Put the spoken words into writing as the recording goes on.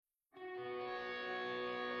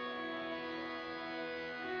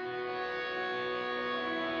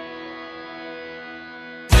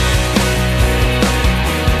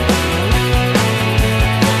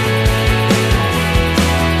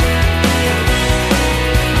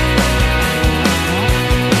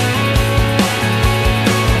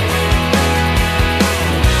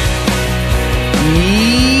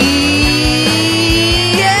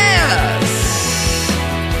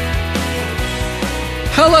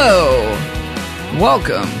Hello!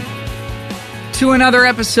 Welcome to another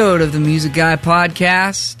episode of the Music Guy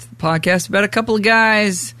Podcast. The podcast about a couple of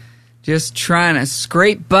guys just trying to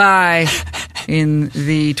scrape by in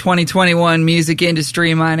the 2021 music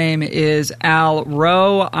industry. My name is Al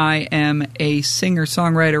Rowe. I am a singer,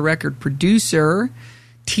 songwriter, record producer,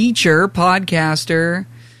 teacher, podcaster,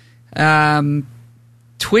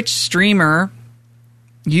 Twitch streamer,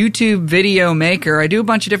 YouTube video maker. I do a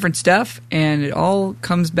bunch of different stuff, and it all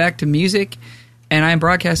comes back to music. And I'm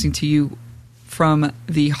broadcasting to you from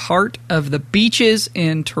the heart of the beaches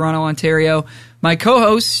in Toronto, Ontario. My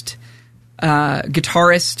co-host,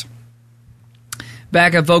 guitarist,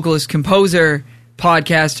 backup vocalist, composer,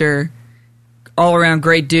 podcaster, all-around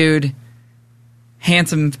great dude,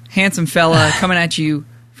 handsome fella, coming at you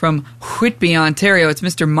from Whitby, Ontario. It's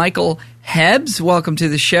Mr. Michael Hebbs. Welcome to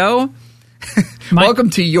the show. Welcome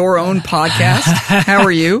to your own podcast. How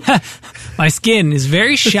are you? My skin is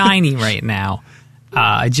very shiny right now.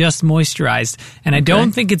 I just moisturized, and I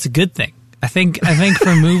don't think it's a good thing. I think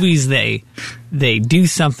for movies they do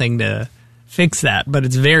something to fix that, but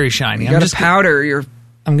it's very shiny. I'm just powder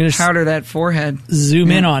powder that forehead. Zoom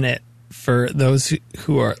in on it for those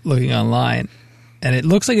who are looking online, and it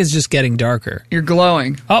looks like it's just getting darker. You're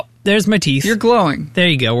glowing. Oh, there's my teeth. You're glowing. There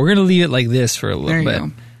you go. We're gonna leave it like this for a little bit.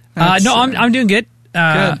 Go. No, I'm doing good.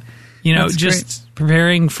 Good. You know, That's just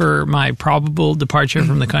preparing for my probable departure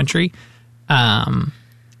from the country, and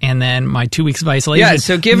then my 2 weeks of isolation. Yeah,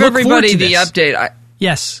 so give everybody the update.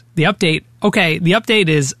 Yes, the update. Okay, the update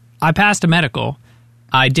is I passed a medical.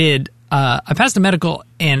 I passed a medical,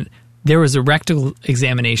 and there was a rectal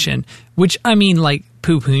examination, which, I mean, like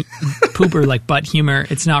poop or like butt humor.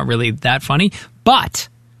 It's not really that funny, but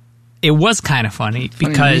it was kind of funny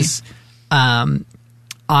because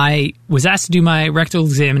I was asked to do my rectal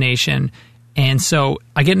examination, and so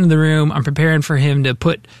I get into the room. I'm preparing for him to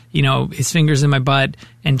put, his fingers in my butt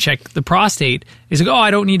and check the prostate. He's like, "Oh, I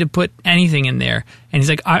don't need to put anything in there." And he's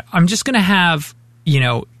like, "I'm just going to have,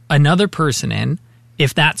 another person in,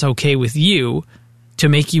 if that's okay with you, to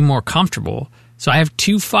make you more comfortable." So I have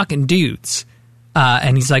two fucking dudes.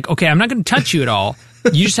 And he's like, "Okay, I'm not going to touch you at all.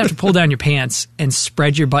 You just have to pull down your pants and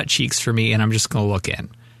spread your butt cheeks for me, and I'm just going to look in."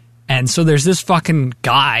 And so there's this fucking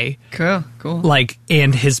guy, cool,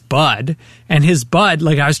 and his bud,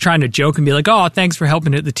 like, I was trying to joke and be like, "Oh, thanks for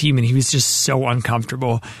helping the team," and he was just so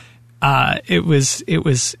uncomfortable. It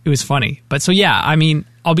was funny, but so yeah, I mean,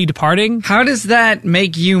 I'll be departing. How does that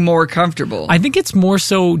make you more comfortable? I think it's more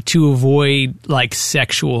so to avoid like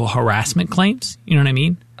sexual harassment claims. You know what I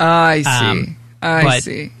mean? I see. I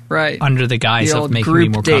see. Right. Under the guise of making me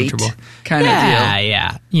more comfortable, kind of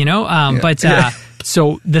deal. Yeah. But.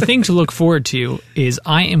 So the thing to look forward to is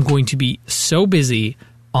I am going to be so busy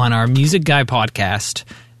on our Music Guy podcast,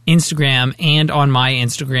 Instagram, and on my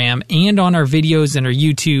Instagram, and on our videos and our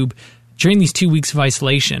YouTube during these 2 weeks of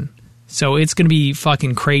isolation. So it's going to be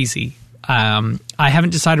fucking crazy. I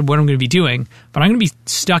haven't decided what I'm going to be doing, but I'm going to be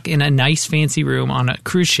stuck in a nice fancy room on a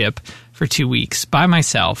cruise ship for 2 weeks by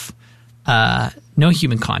myself. No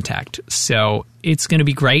human contact. So it's going to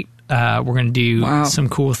be great. We're going to do some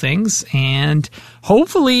cool things, and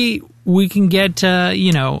hopefully we can get, I'm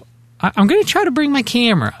going to try to bring my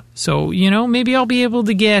camera. So, maybe I'll be able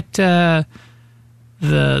to get a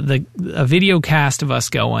video cast of us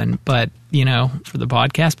going, but, for the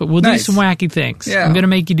podcast. But we'll do some wacky things. Yeah. I'm going to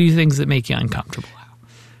make you do things that make you uncomfortable.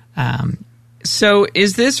 So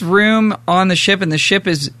is this room on the ship, and the ship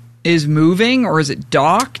is moving, or is it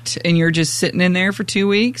docked and you're just sitting in there for 2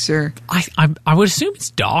 weeks? Or I would assume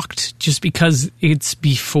it's docked just because it's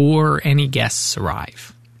before any guests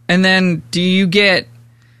arrive. And then do you get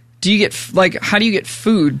like, how do you get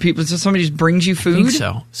food? Somebody just brings you food? I think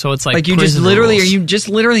so. So it's like you just literally, are you just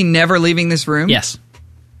literally never leaving this room? Yes.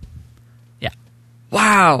 Yeah.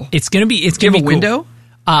 Wow. It's going to be, do you have a window?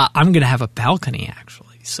 I'm going to have a balcony, actually.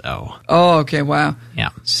 So. Oh, okay. Wow. Yeah.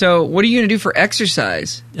 So what are you going to do for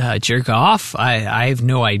exercise? Jerk off? I have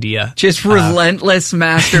no idea. Just relentless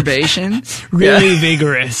masturbation? Really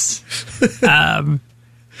vigorous.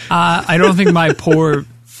 I don't think my poor,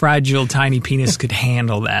 fragile, tiny penis could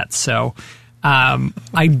handle that. So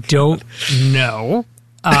I don't know.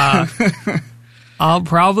 I'll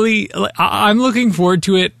probably... I'm looking forward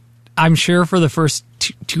to it. I'm sure for the first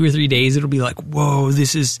 2 or 3 days it'll be like, whoa,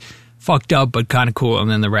 this is fucked up but kind of cool, and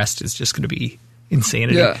then the rest is just going to be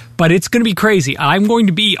insanity. Yeah. But it's going to be crazy. I'm going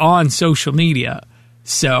to be on social media,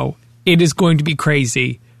 so it is going to be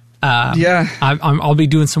crazy. I'll be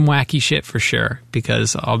doing some wacky shit for sure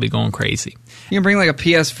because I'll be going crazy. You gonna bring like a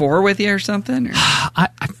PS4 with you or something? Or?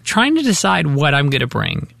 I'm trying to decide what I'm going to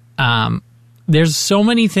bring. There's so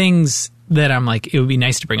many things that I'm like, it would be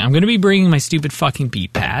nice to bring. I'm going to be bringing my stupid fucking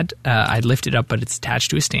beat pad. I'd lift it up, but it's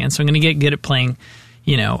attached to a stand. So I'm going to get good at playing,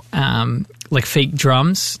 like fake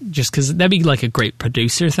drums, just because that'd be like a great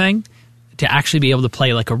producer thing to actually be able to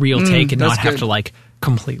play like a real take and not have to like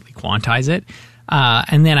completely quantize it.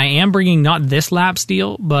 And then I am bringing not this lap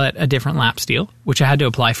steel, but a different lap steel, which I had to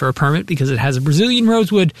apply for a permit because it has a Brazilian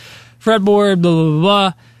rosewood fretboard, blah, blah, blah,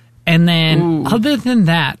 blah. And then other than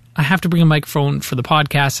that, I have to bring a microphone for the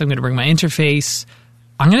podcast. I'm going to bring my interface.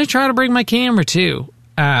 I'm going to try to bring my camera too,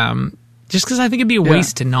 just because I think it'd be a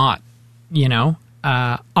waste to not,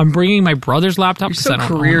 I'm bringing my brother's laptop because I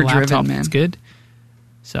don't own a laptop that's good.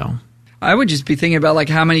 So I would just be thinking about like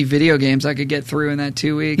how many video games I could get through in that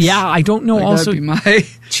 2 weeks. Yeah, I don't know. Like, also,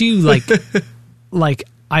 too, like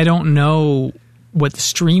I don't know what the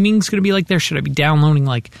streaming's going to be like there. Should I be downloading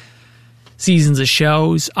like seasons of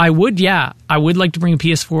shows? I would like to bring a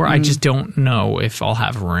PS4. I just don't know if I'll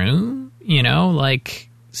have room.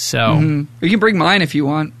 So you can bring mine if you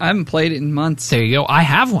want. I haven't played it in months. There you go. I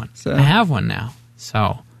have one. So. I have one now.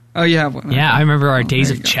 So. Oh, you have one. Yeah, okay. I remember our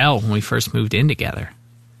days of Chell when we first moved in together.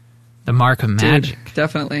 The mark of magic. Dude,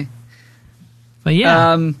 definitely. But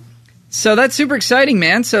yeah. So that's super exciting,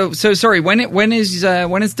 man. So sorry, when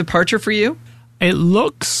is departure for you? It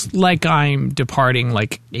looks like I'm departing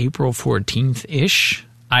like April 14th-ish.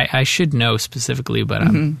 I should know specifically, but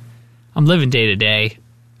I'm living day to day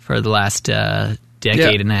for the last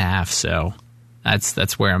decade and a half, so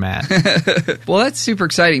that's where I'm at. Well, that's super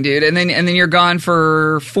exciting, dude. And then you're gone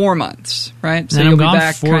for 4 months, right? So you'll be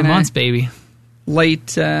back 4 months, baby. Late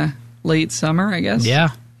summer, I guess. Yeah.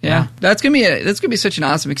 That's gonna be such an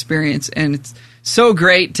awesome experience, and it's so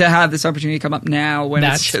great to have this opportunity come up now when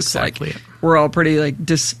it's just exactly like we're all pretty like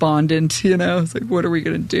despondent. It's like, what are we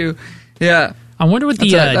gonna do? Yeah. I wonder what the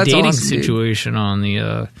dating awesome, situation on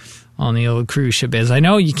the old cruise ship is. I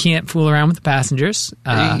know you can't fool around with the passengers.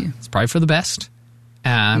 It's probably for the best.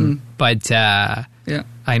 But I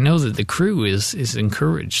know that the crew is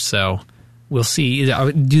encouraged. So we'll see.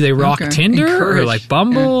 Do they rock Tinder or like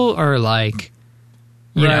Bumble or like,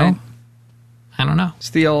 you know? I don't know. It's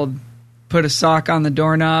the old put a sock on the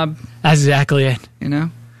doorknob. That's exactly it.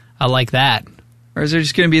 I like that. Or is there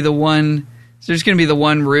just going to be the one? Is there just going to be the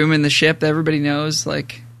one room in the ship that everybody knows?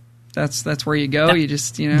 Like, that's where you go. You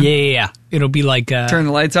just, Yeah. It'll be like turn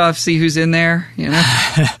the lights off, see who's in there.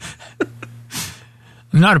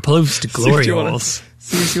 I'm not opposed to glory holes.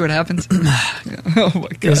 See what happens. Oh my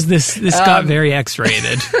god! This got very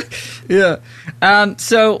X-rated. Yeah.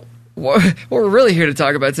 So what we're really here to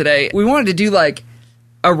talk about today, we wanted to do like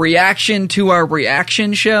a reaction to our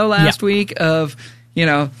reaction show last week of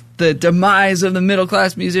the demise of the middle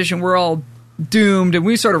class musician. We're all doomed, and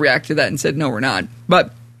we sort of reacted to that and said no, we're not.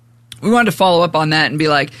 But we wanted to follow up on that and be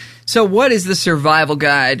like, so what is the survival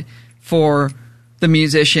guide for the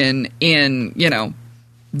musician in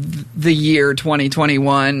the year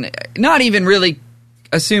 2021? Not even really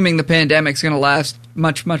assuming the pandemic's going to last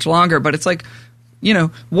much longer, but it's like,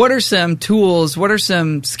 what are some tools, what are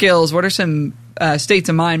some skills, what are some states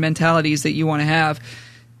of mind, mentalities that you want to have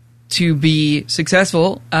to be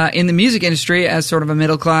successful in the music industry as sort of a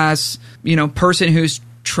middle class, person who's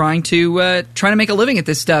trying to make a living at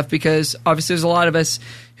this stuff? Because obviously there's a lot of us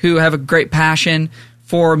who have a great passion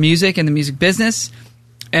for music and the music business,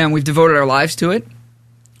 and we've devoted our lives to it.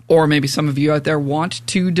 Or maybe some of you out there want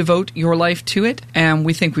to devote your life to it, and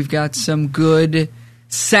we think we've got some good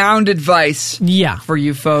sound advice for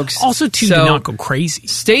you folks. Also, to not go crazy.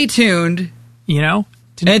 Stay tuned. And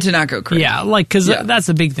to not go crazy. Yeah, because that's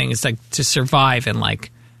the big thing. It's like to survive and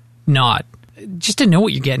not just to know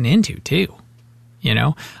what you're getting into too.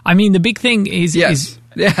 I mean, the big thing is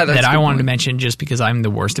that I wanted to mention, just because I'm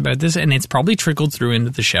the worst about this, and it's probably trickled through into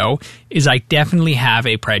the show, is I definitely have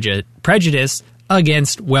a prejudice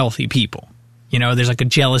against wealthy people. There's like a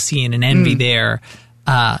jealousy and an envy there,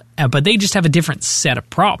 but they just have a different set of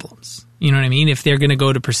problems. You know what I mean? If they're going to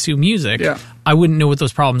go to pursue music, I wouldn't know what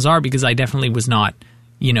those problems are because I definitely was not,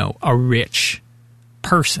 a rich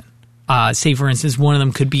person. Say, for instance, one of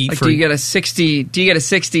them could be do you get a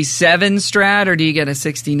 67 Strat or do you get a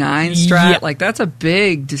 69 Strat? Yeah. That's a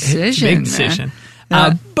big decision. Big decision.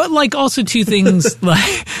 But also two things say,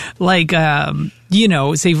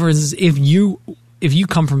 for instance, if you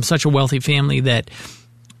come from such a wealthy family that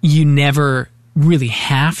you never really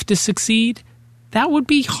have to succeed, that would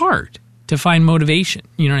be hard to find motivation.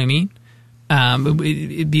 You know what I mean?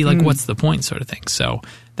 It'd be like, what's the point, sort of thing. So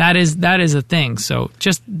that is a thing. So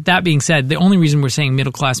just that being said, the only reason we're saying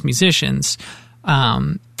middle class musicians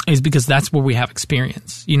is because that's where we have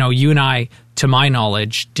experience. You and I, to my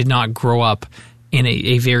knowledge, did not grow up in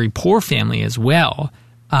a very poor family as well.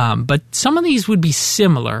 But some of these would be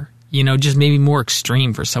similar, just maybe more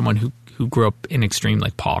extreme for someone who grew up in extreme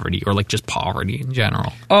like poverty or like just poverty in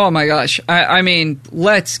general. Oh my gosh. I mean,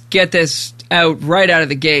 let's get this right out of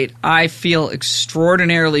the gate. I feel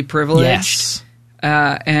extraordinarily privileged. Yes.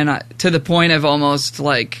 And to the point of almost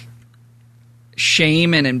like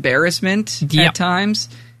shame and embarrassment at times.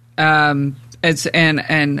 And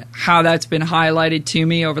how that's been highlighted to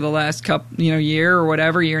me over the last year or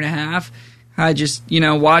whatever, year and a half. I just,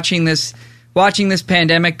 watching this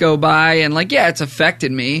pandemic go by and it's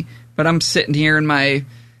affected me, but I'm sitting here in my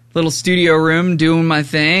little studio room doing my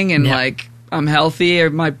thing and I'm healthy.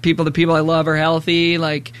 The people I love are healthy.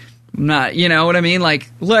 Like, I'm not, you know what I mean?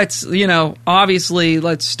 Like, let's, obviously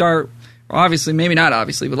let's start, maybe not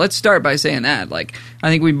obviously, but let's start by saying that. Like, I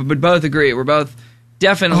think we would both agree. We're both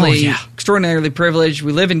definitely extraordinarily privileged.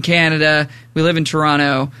 We live in Canada. We live in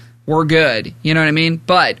Toronto. We're good. You know what I mean?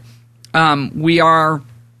 But we are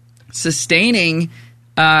sustaining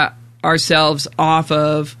ourselves off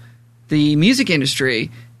of the music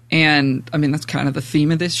industry. And, I mean, that's kind of the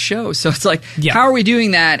theme of this show. So it's like, how are we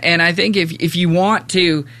doing that? And I think if you want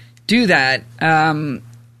to do that, I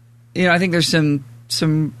think there's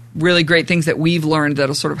some really great things that we've learned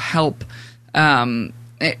that'll sort of help, like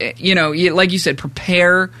you said,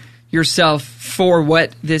 prepare yourself for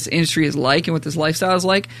what this industry is like and what this lifestyle is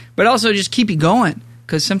like, but also just keep you going.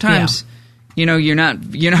 Because sometimes, you're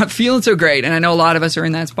not feeling so great. And I know a lot of us are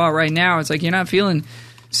in that spot right now. It's like you're not feeling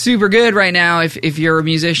super good right now if you're a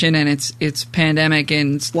musician and it's pandemic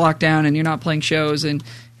and it's lockdown and you're not playing shows and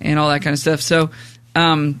all that kind of stuff. So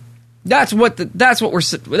that's what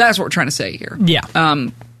we're trying to say here. Yeah.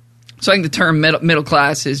 So I think the term middle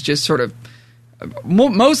class is just sort of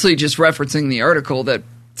mostly just referencing the article that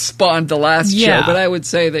spawned the last show. But I would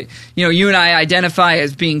say that you and I identify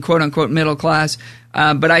as being quote unquote middle class,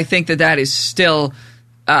 but I think that is still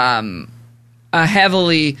a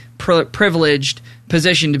heavily privileged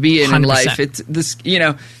position to be in 100%. life. It's this,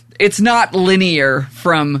 it's not linear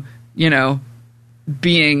from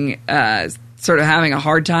being sort of having a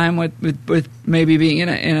hard time with maybe being in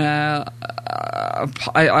a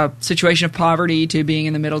situation of poverty to being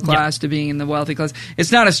in the middle class to being in the wealthy class.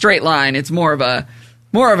 It's not a straight line. It's more of a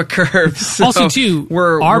curve. So also, too,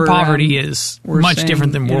 our poverty is much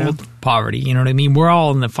different than world poverty. You know what I mean? We're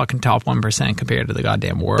all in the fucking top 1% compared to the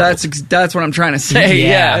goddamn world. That's what I'm trying to say.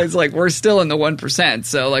 Yeah, it's like we're still in the 1%.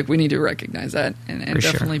 So like we need to recognize that and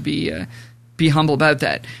definitely be humble about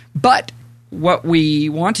that. But what we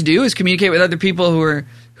want to do is communicate with other people who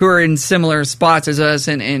are in similar spots as us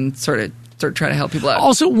and sort of try to help people out.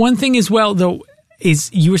 Also, one thing as well, though, is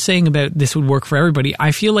you were saying about this would work for everybody.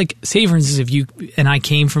 I feel like, say for instance, if you and I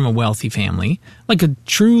came from a wealthy family, like a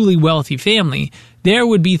truly wealthy family, there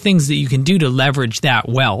would be things that you can do to leverage that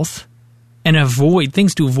wealth and avoid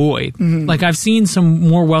things to avoid. Mm-hmm. Like I've seen some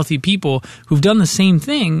more wealthy people who've done the same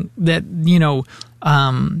thing that,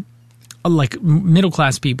 like middle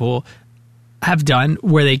class people have done,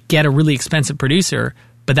 where they get a really expensive producer,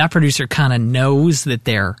 but that producer kind of knows that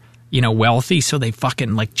they're wealthy, so they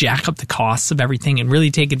fucking like jack up the costs of everything and really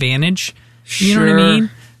take advantage. You know what I mean?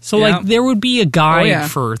 So like there would be a guide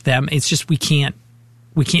for them. It's just we can't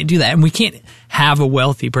do that, and we can't have a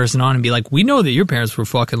wealthy person on and be like, we know that your parents were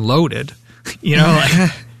fucking loaded.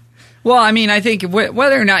 Like. Well, I mean, I think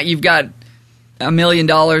whether or not you've got $1 million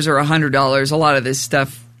or $100, a lot of this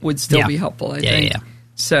stuff would still be helpful. I think. Yeah.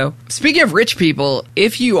 So, speaking of rich people,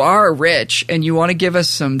 if you are rich and you want to give us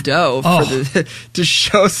some dough to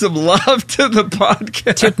show some love to the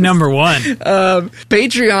podcast. Tip number 1.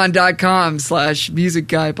 Patreon.com/Music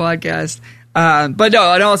Guy Podcast. But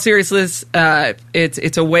no, in all seriousness,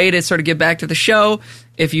 it's a way to sort of give back to the show.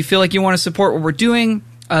 If you feel like you want to support what we're doing,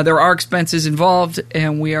 there are expenses involved,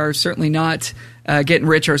 and we are certainly not getting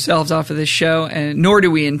rich ourselves off of this show, and nor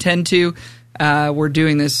do we intend to. We're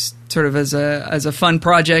doing this sort of as a fun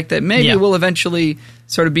project that maybe will eventually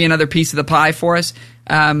sort of be another piece of the pie for us.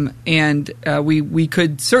 And we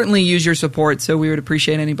could certainly use your support, so we would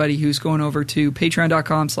appreciate anybody who's going over to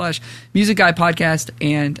patreon.com/Music Guy Podcast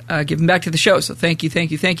and giving back to the show. So thank you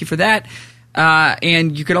for that.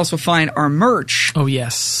 And you could also find our merch. Oh,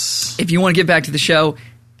 yes. If you want to give back to the show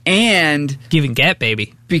and give and get,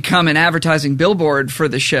 baby, become an advertising billboard for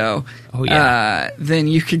the show. Oh yeah. Then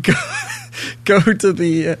you could go to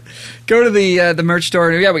the merch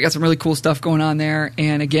store. Yeah, we got some really cool stuff going on there.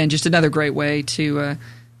 And again, just another great way to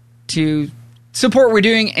support what we're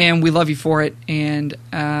doing, and we love you for it. And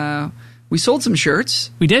we sold some shirts.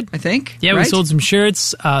 We did, I think. Yeah, right? We sold some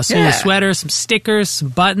shirts, sold a sweater, some stickers, some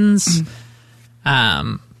buttons.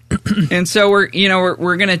 And so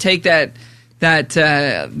we're going to take that that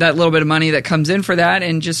little bit of money that comes in for that,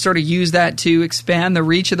 and just sort of use that to expand the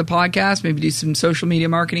reach of the podcast. Maybe do some social media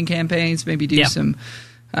marketing campaigns. Maybe do some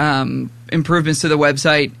improvements to the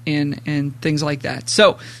website and things like that.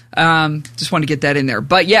 So just wanted to get that in there.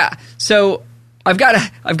 But yeah, so I've got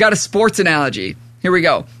a sports analogy. Here we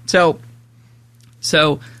go. So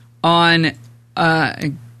on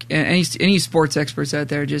any sports experts out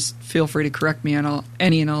there, just feel free to correct me on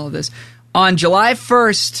any and all of this. On July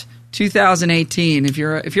 1st, 2018, if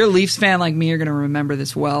you're a Leafs fan like me, you're going to remember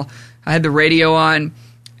this well. I had the radio on,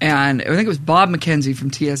 and I think it was Bob McKenzie from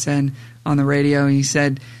TSN on the radio, and he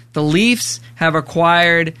said the Leafs have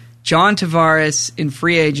acquired John Tavares in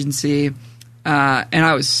free agency, and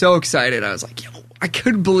I was so excited. I was like, yo, I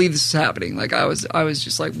couldn't believe this is happening. Like I was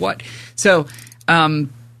just like, what? So John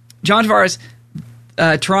Tavares,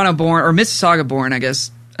 Toronto born or Mississauga born, I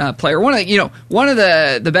guess, player. One of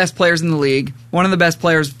the best players in the league. One of the best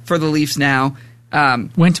players for the Leafs now.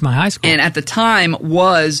 Went to my high school, and at the time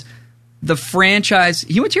was the franchise.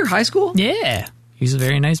 He went to your high school? Yeah, he's a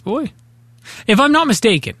very nice boy, if I'm not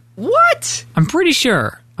mistaken. What? I'm pretty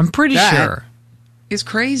sure. That is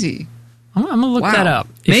crazy. I'm gonna look that up.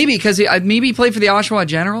 Maybe because he played for the Oshawa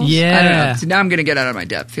Generals. Yeah. I don't know. So now I'm gonna get out of my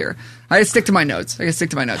depth here. I gotta stick to my notes.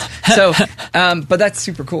 So, but that's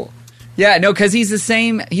super cool. Yeah, no, because he's the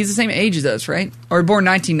same age as us, right? Or born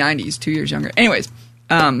 1990s, 2 years younger. Anyways,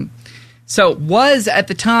 so was at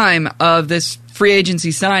the time of this free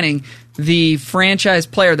agency signing the franchise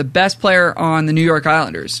player, the best player on the New York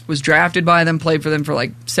Islanders. Was drafted by them, played for them for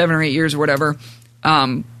like 7 or 8 years or whatever.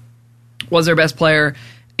 Was their best player.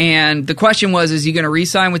 And the question was, is he going to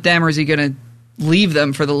re-sign with them or is he going to leave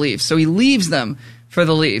them for the Leafs? So he leaves them for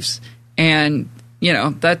the Leafs. And,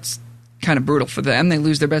 that's kind of brutal for them. They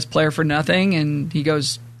lose their best player for nothing, and he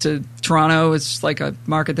goes to Toronto. It's like a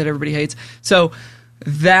market that everybody hates. So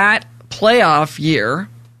that playoff year,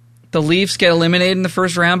 the Leafs get eliminated in the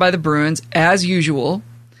first round by the Bruins, as usual.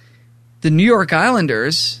 The New York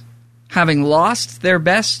Islanders, having lost their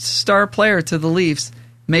best star player to the Leafs,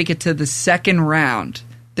 make it to the second round.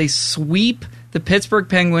 They sweep the Pittsburgh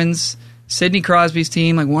Penguins, Sidney Crosby's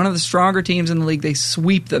team, like one of the stronger teams in the league. They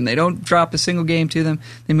sweep them. They don't drop a single game to them.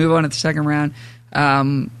 They move on to the second round.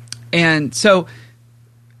 And so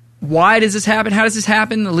why does this happen? How does this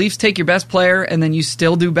happen? The Leafs take your best player and then you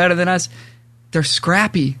still do better than us. They're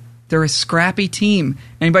scrappy. They're a scrappy team.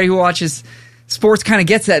 Anybody who watches sports kind of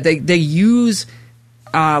gets that. They use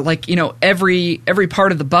every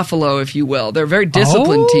part of the buffalo, if you will. They're a very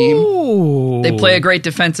disciplined team. They play a great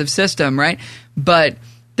defensive system, right? But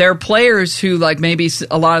they're players who, like maybe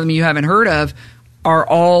a lot of them you haven't heard of, are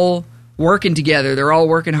all working together. They're all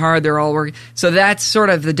working hard. They're all working. So that's sort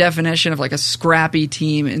of the definition of like a scrappy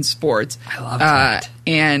team in sports. I love that.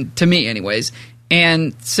 And to me, anyways.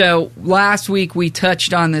 And so last week we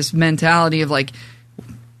touched on this mentality of like,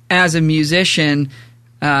 as a musician,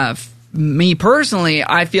 me personally,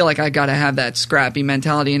 I feel like I got to have that scrappy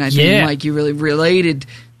mentality, and I think, Mike, you really related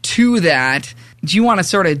to that. Do you want to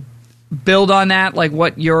sort of build on that, like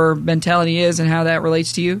what your mentality is and how that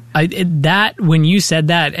relates to you? When you said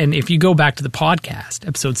that, and if you go back to the podcast,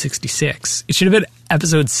 episode 66, it should have been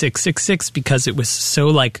episode 666 because it was so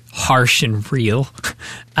like harsh and real.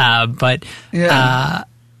 When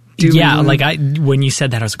you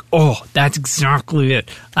said that, I was like, oh, that's exactly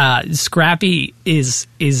it. Scrappy is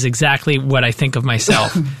exactly what I think of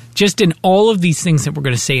myself. Just in all of these things that we're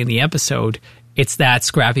going to say in the episode, it's that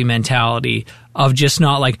scrappy mentality of just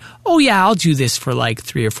not like, oh yeah, I'll do this for like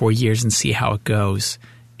 3 or 4 years and see how it goes.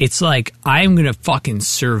 It's like, I'm going to fucking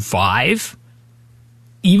survive.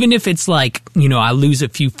 Even if it's like, I lose a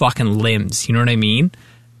few fucking limbs, you know what I mean?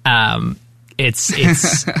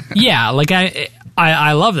 It's yeah, like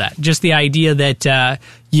I love that. Just the idea that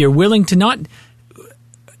you're willing to not.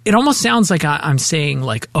 It almost sounds like I'm saying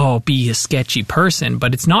like, oh, be a sketchy person,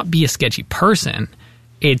 but it's not be a sketchy person.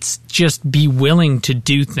 It's just be willing to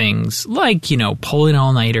do things like, pull an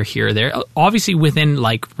all-nighter here or there. Obviously within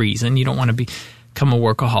like reason. You don't want to become a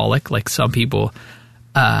workaholic like some people.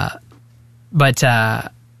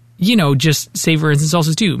 Just say for instance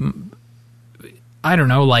also too, I don't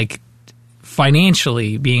know, like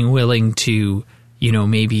financially being willing to,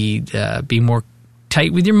 maybe be more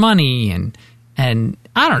tight with your money and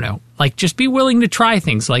I don't know, like just be willing to try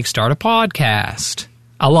things like start a podcast.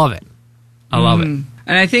 I love it.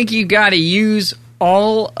 And I think you got to use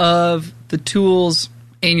all of the tools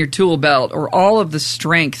in your tool belt or all of the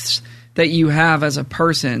strengths that you have as a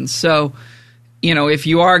person. So, if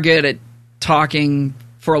you are good at talking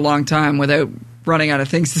for a long time without running out of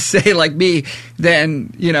things to say like me,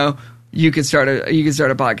 then, you could start a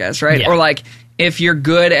podcast, right? Yeah. Or like if you're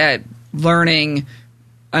good at learning,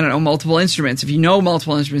 I don't know, multiple instruments. If you know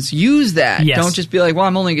multiple instruments, use that. Yes. Don't just be like, well,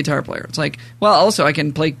 I'm only a guitar player. It's like, well, also I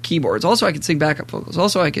can play keyboards. Also I can sing backup vocals.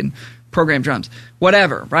 Also I can program drums.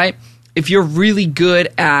 Whatever, right? If you're really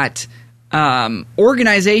good at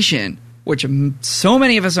organization, which so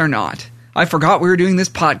many of us are not. I forgot we were doing this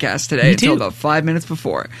podcast today until about 5 minutes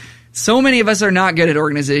before. So many of us are not good at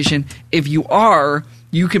organization. If you are,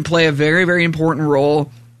 you can play a very, very important role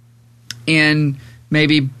in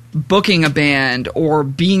maybe booking a band or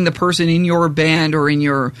being the person in your band or in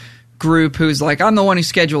your group who's like, I'm the one who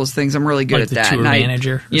schedules things. I'm really good like at the that. Tour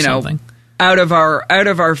manager or something. Out of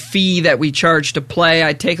our fee that we charge to play,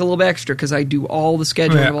 I take a little bit extra because I do all the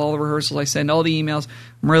scheduling of all the rehearsals. I send all the emails.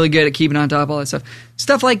 I'm really good at keeping on top of all that stuff.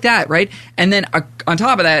 Stuff like that, right? And then on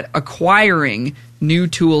top of that, acquiring new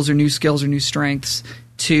tools or new skills or new strengths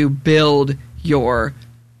to build your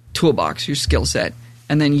toolbox, your skill set.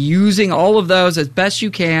 And then using all of those as best you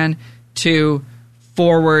can to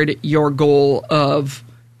forward your goal of,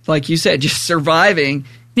 like you said, just surviving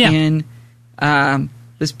in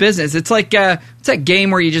this business. It's like it's that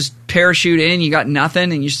game where you just parachute in, you got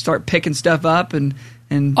nothing, and you start picking stuff up and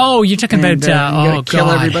oh, you're talking about you kill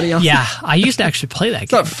everybody else. Yeah, I used to actually play that.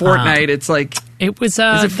 It's not Fortnite. It's like it was is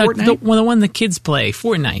it Fortnite? the one the kids play,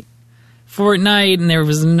 Fortnite, and there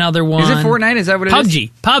was another one. Is it Fortnite? Is that what it is?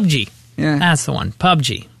 PUBG. Yeah, that's the one.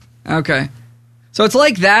 PUBG. Okay. So it's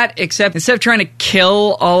like that, except instead of trying to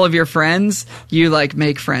kill all of your friends, you like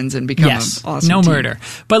make friends and become an awesome no team. murder.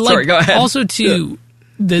 But like, sorry, go ahead. Also too,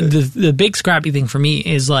 the big scrappy thing for me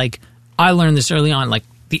is like, I learned this early on, like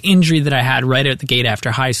the injury that I had right out the gate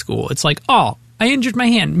after high school. It's like, oh, I injured my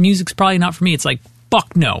hand. Music's probably not for me. It's like,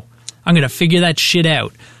 fuck no. I'm going to figure that shit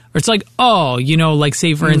out. Or it's like, oh, you know, like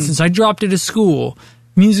say for instance, I dropped out of school.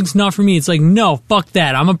 Music's not for me. It's like, no, fuck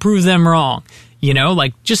that. I'm going to prove them wrong. You know,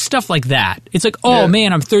 like just stuff like that. It's like, oh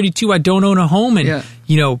man, I'm 32. I don't own a home. And,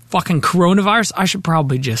 you know, fucking coronavirus. I should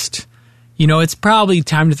probably just, you know, it's probably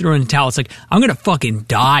time to throw in the towel. It's like, I'm going to fucking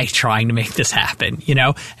die trying to make this happen, you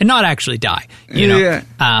know, and not actually die, you know.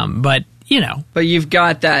 But, you know. But you've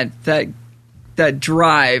got that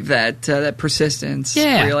drive, that persistence.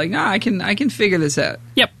 Yeah. Where you're like, no, I can figure this out.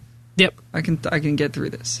 Yep. I can get through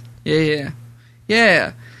this. Yeah.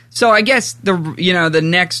 So I guess the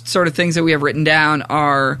next sort of things that we have written down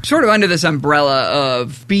are sort of under this umbrella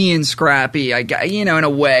of being scrappy. In a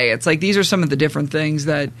way, it's like these are some of the different things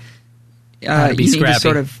that you need to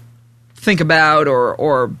sort of think about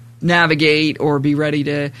or navigate or be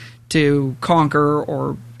ready to conquer,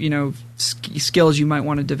 or skills you might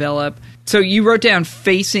want to develop. So you wrote down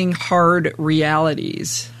facing hard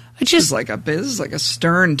realities. This is like a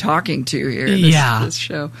stern talking to here. This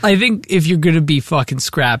show. I think if you're going to be fucking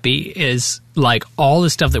scrappy, is like all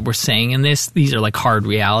the stuff that we're saying in this. These are like hard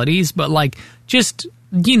realities, but like just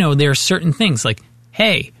there are certain things like,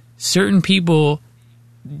 hey, certain people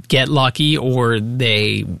get lucky, or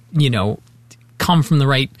they come from the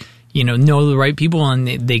right know the right people, and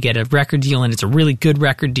they get a record deal, and it's a really good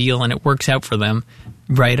record deal, and it works out for them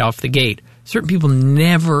right off the gate. Certain people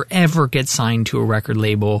never, ever get signed to a record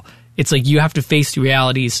label. It's like you have to face the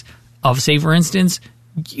realities of, say, for instance,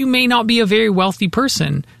 you may not be a very wealthy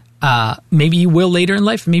person. Maybe you will later in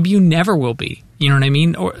life. Maybe you never will be. You know what I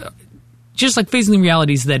mean? Or just like facing the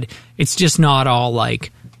realities that it's just not all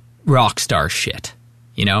like rock star shit.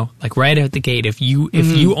 Like right out the gate, if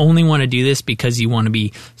you only want to do this because you want to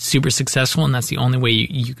be super successful and that's the only way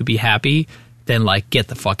you could be happy, then like get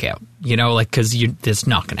the fuck out, because that's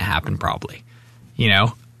not going to happen probably,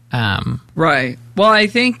 Right. Well, I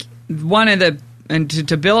think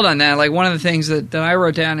to build on that, like one of the things that I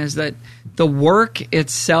wrote down is that the work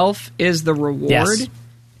itself is the reward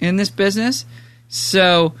in this business.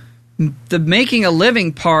 So the making a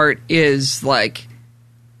living part is like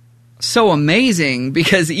so amazing,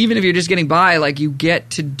 because even if you're just getting by, like you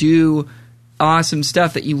get to do awesome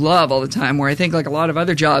stuff that you love all the time, where I think like a lot of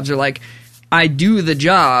other jobs are like, I do the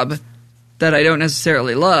job that I don't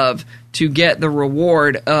necessarily love to get the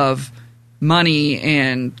reward of money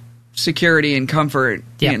and security and comfort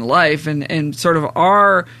in life. And sort of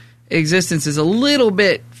our existence is a little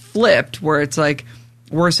bit flipped, where it's like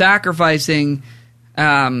we're sacrificing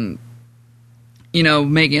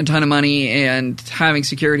making a ton of money and having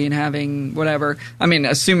security and having whatever. I mean,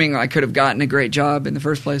 assuming I could have gotten a great job in the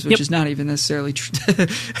first place, which is not even necessarily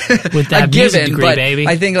with that music degree, but baby.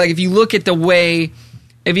 I think like if you look at the way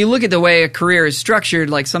a career is structured,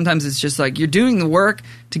 like sometimes it's just like you're doing the work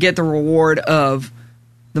to get the reward of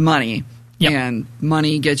the money, and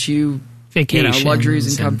money gets you vacations, luxuries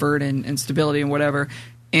and comfort and stability and whatever.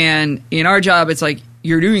 And in our job, it's like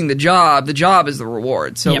you're doing the job. The job is the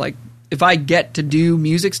reward. So like if I get to do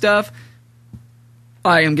music stuff,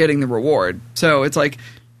 I am getting the reward. So it's like,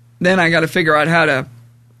 then I got to figure out how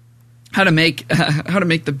to make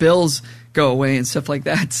the bills go away and stuff like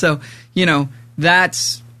that. So, you know,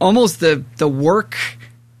 that's almost the work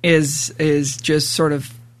is just sort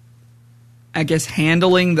of, I guess,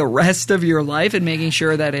 handling the rest of your life and making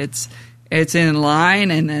sure that it's in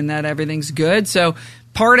line and that everything's good. So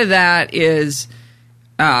part of that is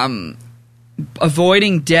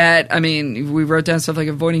avoiding debt. I mean, we wrote down stuff like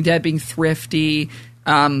avoiding debt, being thrifty.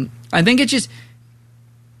 I think it's just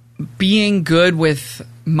being good with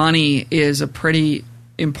money is a pretty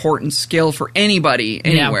important skill for anybody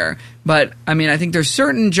anywhere. Yeah. But I mean, I think there's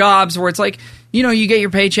certain jobs where it's like, you know, you get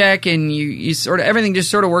your paycheck and you sort of, everything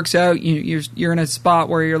just sort of works out. You're in a spot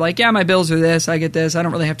where you're like, yeah, my bills are this, I get this. I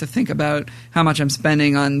don't really have to think about how much I'm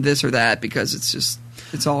spending on this or that because it's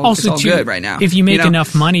all good right now. If you make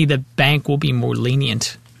enough money, the bank will be more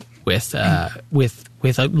lenient with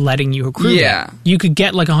letting you accrue. Yeah, that. You could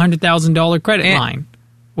get like $100,000 credit line,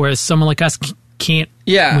 whereas someone like us can't.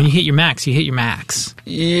 Yeah, when you hit your max, you hit your max.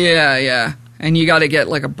 Yeah, and you got to get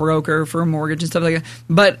like a broker for a mortgage and stuff like that.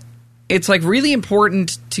 But it's like really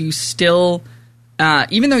important to still,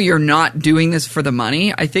 even though you're not doing this for the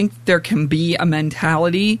money, I think there can be a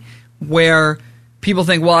mentality where people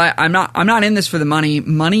think, well, I'm not in this for the money.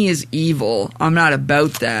 Money is evil. I'm not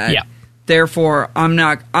about that. Yeah. Therefore, I'm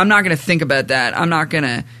not going to think about that. I'm not going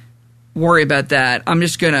to worry about that. I'm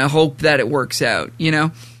just going to hope that it works out, you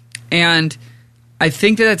know? And I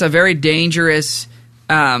think that that's a very dangerous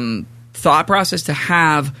thought process to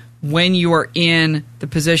have when you are in the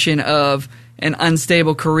position of an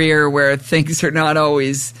unstable career where things are not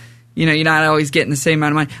always, you know, you're not always getting the same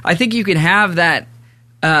amount of money. I think you can have that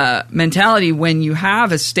mentality when you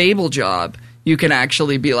have a stable job. You can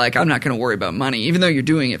actually be like, I'm not going to worry about money, even though you're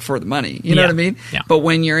doing it for the money. You know what I mean? Yeah. But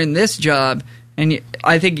when you're in this job, and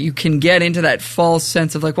I think you can get into that false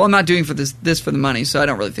sense of like, well, I'm not doing this for the money, so I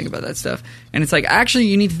don't really think about that stuff. And it's like, actually,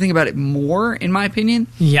 you need to think about it more, in my opinion.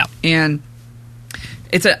 Yeah. And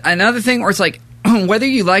it's another thing where it's like, whether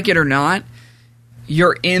you like it or not,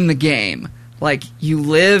 you're in the game. Like, you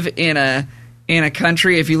live in a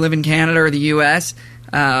country, if you live in Canada or the U.S.,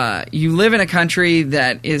 you live in a country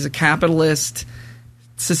that is a capitalist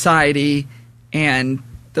society, and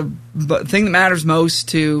the thing that matters most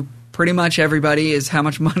to pretty much everybody is how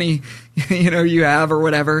much money you have or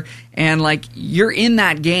whatever. And like, you're in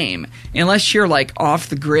that game unless you're like off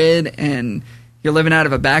the grid and you're living out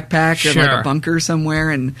of a backpack or like a bunker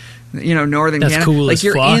somewhere in northern Canada. Cool, like, as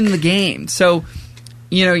you're fuck. in the game. So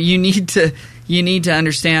you need to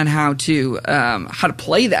understand how to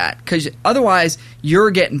play that, because otherwise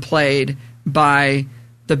you're getting played by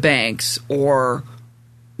the banks or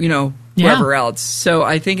whoever else. So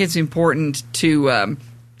I think it's important to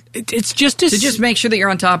it's just make sure that you're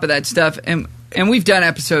on top of that stuff. And we've done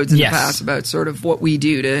episodes in the past about sort of what we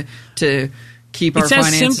do to keep our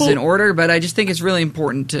finances in order. But I just think it's really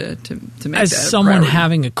important to make as that someone priority.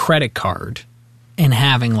 having a credit card and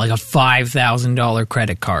having like a $5,000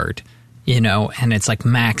 credit card, and it's like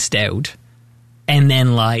maxed out, and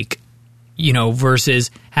then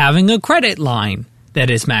versus having a credit line that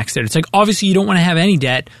is maxed out. It's like, obviously you don't want to have any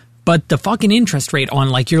debt, but the fucking interest rate on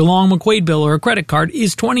like your Long McQuaid bill or a credit card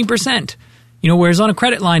is 20%. Whereas on a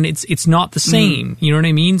credit line it's not the same. You know what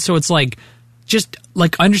I mean? So it's like, just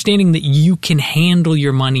like understanding that you can handle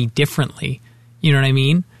your money differently. You know what I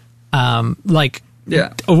mean?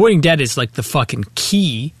 Avoiding debt is like the fucking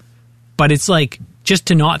key, but it's like just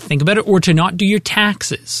to not think about it or to not do your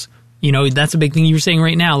taxes. That's a big thing you were saying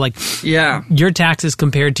right now. Like, your taxes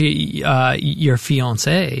compared to your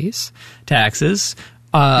fiance's taxes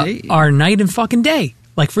are night and fucking day.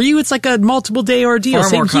 Like, for you, it's like a multiple day ordeal. Far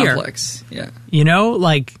Same more here. complex. Yeah.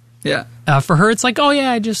 For her, it's like,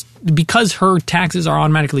 because her taxes are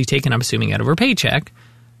automatically taken, I'm assuming, out of her paycheck,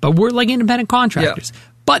 but we're like independent contractors. Yeah.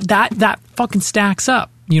 But that fucking stacks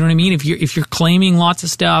up. You know what I mean? If you're claiming lots of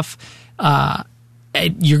stuff,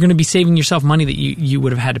 you're going to be saving yourself money that you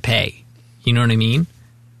would have had to pay. You know what I mean?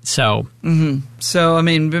 So, So I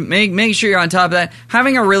mean, make sure you're on top of that.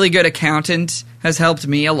 Having a really good accountant has helped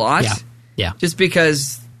me a lot. Yeah. Just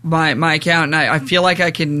because my accountant, I feel like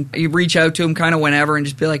I can reach out to him kind of whenever and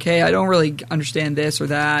just be like, hey, I don't really understand this or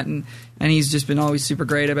that, and he's just been always super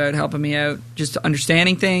great about helping me out, just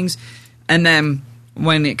understanding things. And then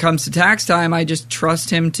when it comes to tax time, I just trust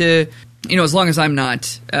him to, as long as I'm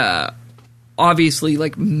not obviously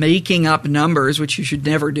like making up numbers, which you should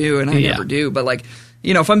never do, and I never do, but like,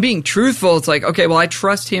 if I'm being truthful, it's like, okay, well, I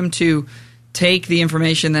trust him to take the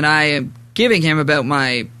information that I am giving him about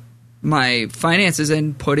my finances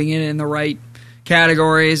and putting it in the right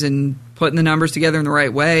categories and putting the numbers together in the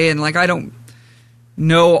right way. And like, I don't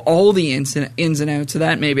know all the ins and outs of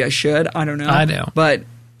that. Maybe I should. I don't know. I know. But,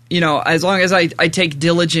 you know, as long as I take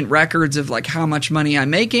diligent records of like how much money I'm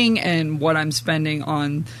making and what I'm spending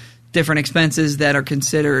on different expenses that are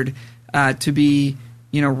considered to be,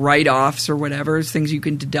 you know, write-offs or whatever, things you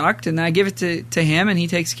can deduct, and I give it to him, and he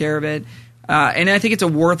takes care of it. And I think it's a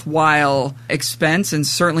worthwhile expense and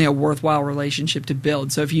certainly a worthwhile relationship to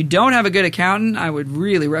build. So if you don't have a good accountant, I would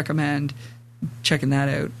really recommend checking that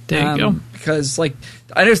out. There you go. Because, like,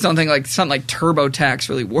 I just don't think like something like TurboTax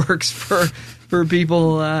really works for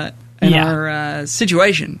people in our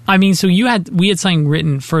situation. I mean, so we had something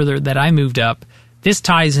written further that I moved up. This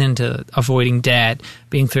ties into avoiding debt,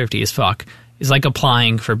 being thrifty as fuck. Is like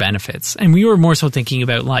applying for benefits. And we were more so thinking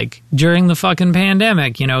about like during the fucking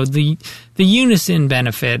pandemic, you know, the Unison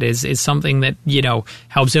benefit is something that, you know,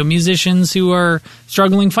 helps out musicians who are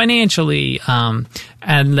struggling financially. And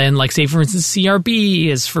then like say for instance, CRB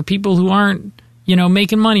is for people who aren't, you know,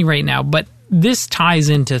 making money right now. But this ties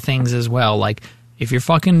into things as well. Like if you're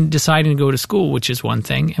fucking deciding to go to school, which is one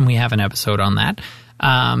thing, and we have an episode on that.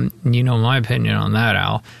 You know my opinion on that,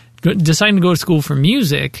 Al. Deciding to go to school for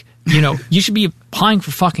music, you know, you should be applying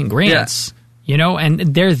for fucking grants, you know, and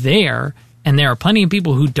they're there, and there are plenty of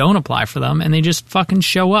people who don't apply for them, and they just fucking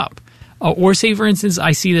show up. Or say, for instance,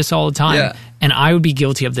 I see this all the time, and I would be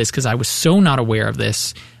guilty of this because I was so not aware of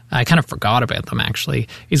this. I kind of forgot about them, actually,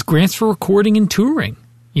 is grants for recording and touring.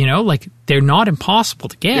 You know, like, they're not impossible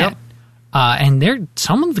to get. And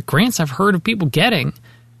some of the grants I've heard of people getting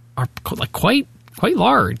are like quite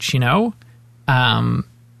large, you know,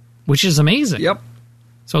 which is amazing.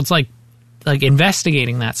 So it's like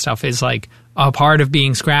investigating that stuff is like a part of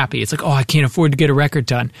being scrappy. It's like, oh, I can't afford to get a record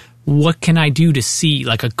done. What can I do to see,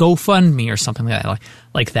 like a GoFundMe or something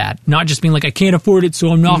like that? Not just being like, I can't afford it,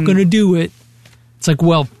 so I'm not going to do it. It's like,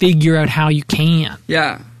 well, figure out how you can.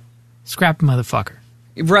 Scrap motherfucker.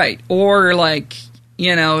 Right. Or like,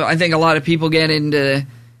 you know, I think a lot of people get into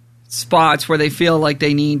spots where they feel like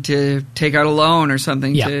they need to take out a loan or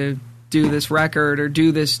something to do this record or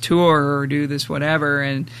do this tour or do this whatever,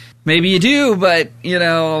 and maybe you do, but you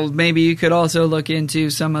know, maybe you could also look into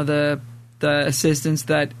some of the assistance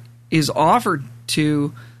that is offered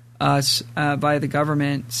to us by the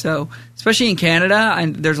government. So especially in Canada,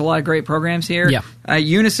 and there's a lot of great programs here.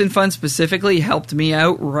 Unison Fund specifically helped me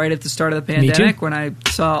out right at the start of the pandemic when I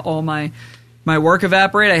saw all my work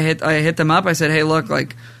evaporate. I hit them up. I said, hey, look,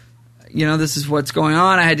 like, you know, this is what's going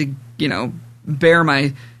on. I had to, you know, bare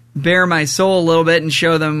my soul a little bit and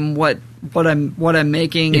show them what I'm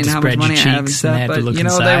making and how much money I have and stuff. But you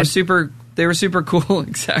know, they were super cool.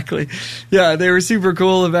 Exactly. Yeah, they were super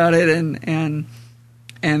cool about it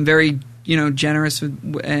and very, you know, generous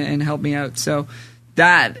and helped me out. So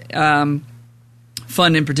that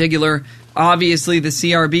fund in particular, obviously the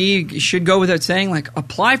CRB should go without saying, like,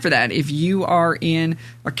 apply for that if you are in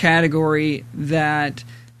a category that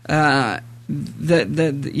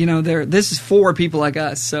you know, this is for people like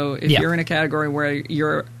us. So if you're in a category where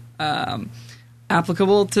you're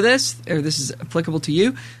applicable to this, or this is applicable to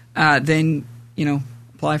you, then, you know,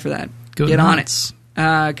 apply for that. Get on it,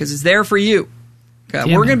 because it's there for you.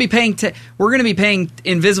 We're going to be paying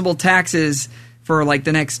invisible taxes for like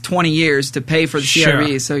the next 20 years to pay for the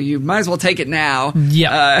CRB, so you might as well take it now.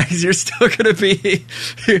 Because you're still going to be,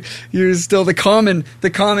 you're still the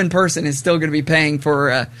common person is still going to be paying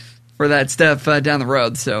for that stuff down the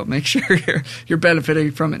road. So make sure you're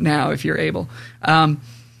benefiting from it now if you're able.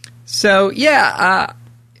 So I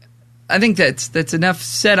think that's enough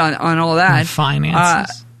said on all that. On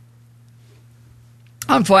finances.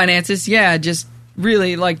 On finances, just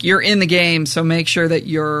really, like, you're in the game, so make sure that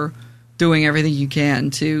you're doing everything you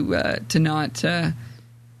can to not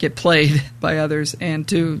get played by others and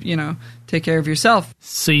to, you know, take care of yourself.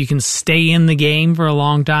 So you can stay in the game for a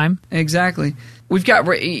long time? Exactly. We've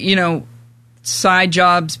got, you know, side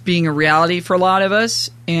jobs being a reality for a lot of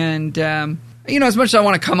us. And, you know, as much as I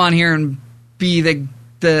want to come on here and be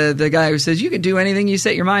the guy who says you can do anything you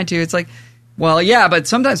set your mind to, it's like, well, yeah, but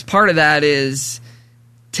sometimes part of that is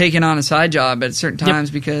taking on a side job at certain times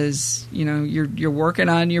because, you know,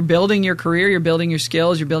 you're building your career, you're building your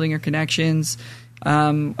skills, you're building your connections.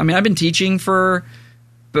 I mean, I've been teaching for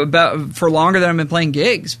longer than I've been playing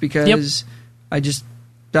gigs because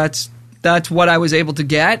that's what I was able to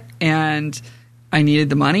get, and I needed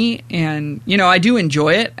the money. And, you know, I do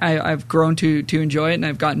enjoy it. I've grown to enjoy it, and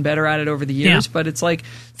I've gotten better at it over the years. But it's like,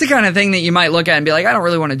 it's the kind of thing that you might look at and be like, I don't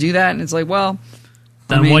really want to do that. And it's like, well,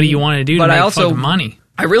 then what do you want to do to make fucking money?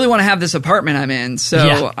 I really want to have this apartment I'm in,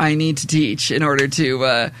 so I need to teach in order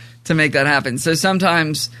to make that happen. So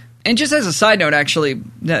sometimes And just as a side note, actually,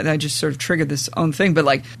 that I just sort of triggered this own thing, but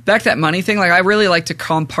like back to that money thing, like I really like to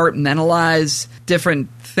compartmentalize different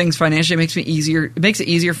things financially. It makes it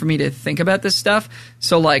easier for me to think about this stuff.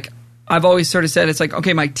 So like I've always sort of said, it's like,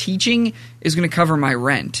 okay, my teaching is going to cover my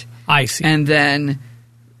rent. I see. And then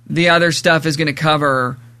the other stuff is going to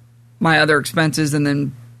cover my other expenses, and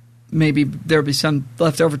then maybe there'll be some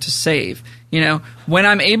left over to save. You know, when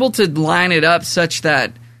I'm able to line it up such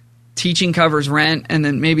that teaching covers rent, and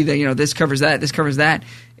then maybe this covers that,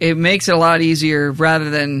 it makes it a lot easier rather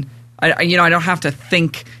than I don't have to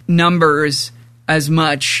think numbers as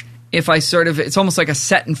much. If I it's almost like a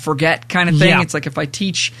set and forget kind of thing. Yeah. It's like if I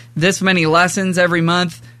teach this many lessons every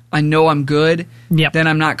month, I know I'm good. Yep. Then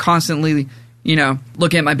I'm not constantly,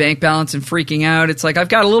 looking at my bank balance and freaking out. It's like I've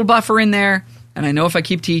got a little buffer in there, and I know if I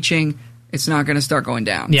keep teaching, it's not going to start going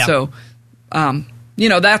down. Yeah. So,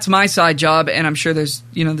 that's my side job, and I'm sure there's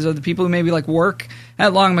other people who maybe like work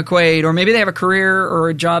at Long McQuaid, or maybe they have a career or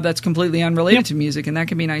a job that's completely unrelated to music, and that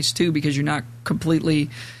can be nice too because you're not completely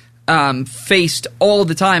faced all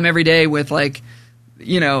the time every day with like,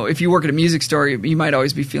 if you work at a music store, you might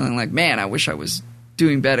always be feeling like, man, I wish I was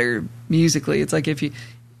doing better musically. It's like if you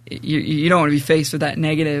don't want to be faced with that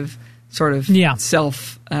negative sort of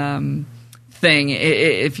self thing.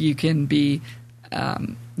 If you can be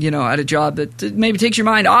at a job that maybe takes your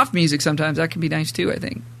mind off music sometimes, that can be nice too, I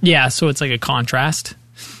think. Yeah, so it's like a contrast.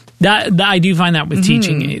 That I do find that with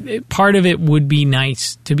teaching. Part of it would be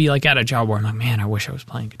nice to be like at a job where I'm like, man, I wish I was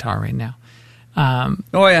playing guitar right now.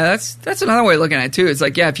 Oh yeah, that's another way of looking at it too. It's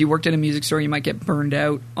like, yeah, if you worked in a music store, you might get burned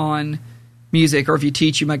out on music, or if you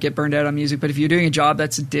teach, you might get burned out on music. But if you're doing a job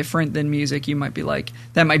that's different than music, you might be like,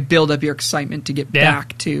 that might build up your excitement to get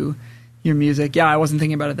back to your music. Yeah, I wasn't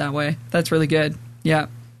thinking about it that way. That's really good. Yeah.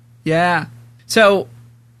 Yeah. So,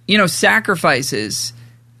 sacrifices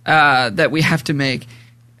that we have to make.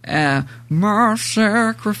 My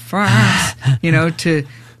sacrifice,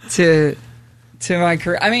 to my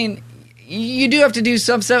career. I mean, you do have to do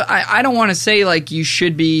some stuff. I don't want to say like you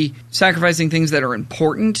should be sacrificing things that are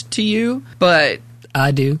important to you, but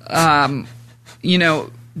I do.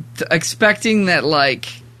 Expecting that like,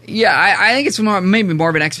 I think it's maybe more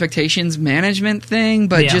of an expectations management thing,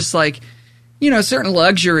 but just like, certain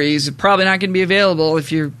luxuries are probably not going to be available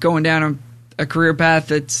if you're going down a career path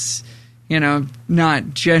that's,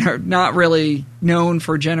 not really known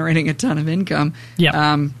for generating a ton of income.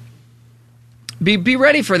 Yeah. Be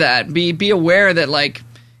ready for that. Be aware that like,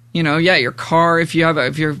 your car, if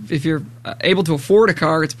you're able to afford a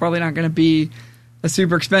car, it's probably not going to be a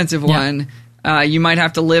super expensive one. You might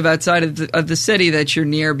have to live outside of the city that you're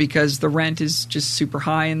near because the rent is just super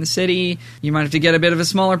high in the city. You might have to get a bit of a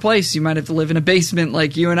smaller place. You might have to live in a basement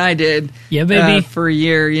like you and I did for a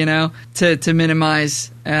year, to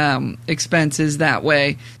minimize expenses that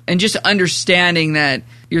way. And just understanding that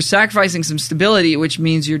you're sacrificing some stability, which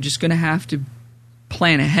means you're just going to have to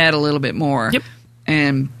plan ahead a little bit more. Yep.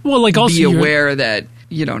 And also be aware that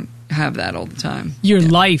you don't have that all the time. Your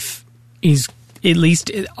life is, at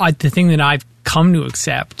least the thing that I've come to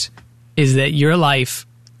accept is that your life,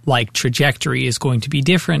 like trajectory, is going to be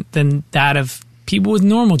different than that of people with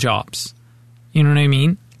normal jobs. You know what I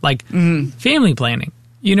mean? Like family planning.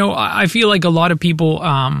 I feel like a lot of people,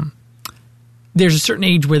 there's a certain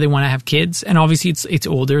age where they want to have kids, and obviously it's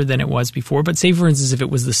older than it was before. But say, for instance, if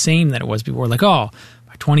it was the same that it was before, like, by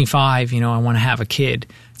 25, I want to have a kid.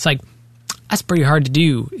 It's like, that's pretty hard to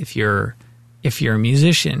do if you're a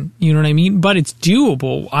musician, you know what I mean? But it's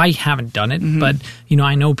doable. I haven't done it, but,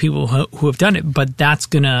 I know people who have done it, but that's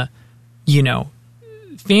gonna,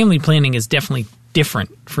 family planning is definitely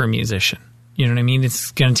different for a musician. You know what I mean?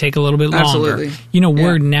 It's going to take a little bit longer. Absolutely.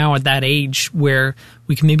 We're now at that age where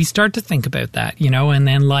we can maybe start to think about that, and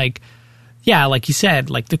then like you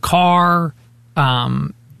said, like the car,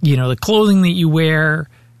 the clothing that you wear,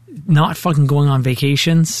 not fucking going on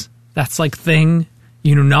vacations. That's like thing.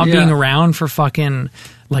 Not being around for fucking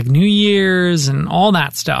like New Year's and all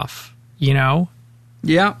that stuff, Yeah.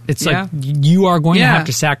 It's like you are going to have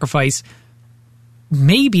to sacrifice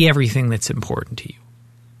maybe everything that's important to you.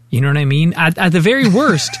 You know what I mean? At the very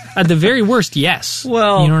worst, yes.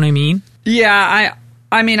 Well, you know what I mean? Yeah,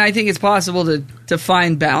 I mean, I think it's possible to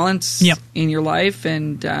find balance in your life.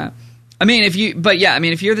 And if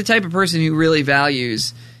you're the type of person who really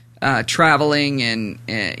values traveling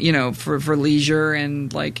and for leisure,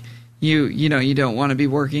 and like you don't want to be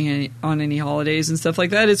working on any holidays and stuff like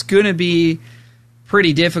that, it's going to be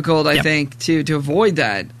pretty difficult, I think, to avoid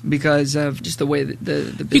that because of just the way that the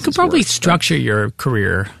business you could probably works, structure your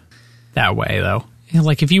career that way, though.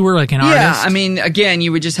 Like if you were like an artist. Yeah, I mean, again,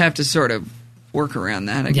 you would just have to sort of work around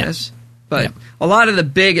that, I guess. But a lot of the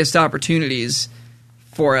biggest opportunities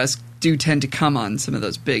for us do tend to come on some of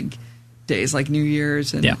those big days like New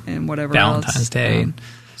Year's and whatever Valentine's else. Day.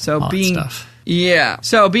 So all being that stuff.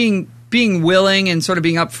 So being willing and sort of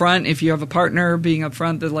being upfront, if you have a partner, being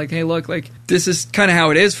upfront that like, hey, look, like this is kind of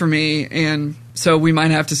how it is for me, and so we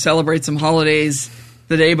might have to celebrate some holidays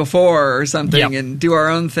the day before or something and do our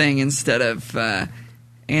own thing instead of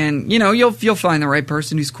and you'll find the right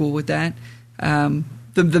person who's cool with that.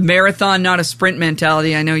 The marathon, not a sprint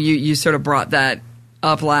mentality. I know you sort of brought that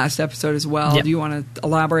up last episode as well. Yep. Do you want to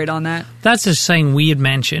elaborate on that? That's just something we had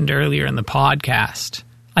mentioned earlier in the podcast.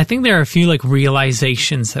 I think there are a few like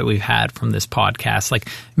realizations that we've had from this podcast. Like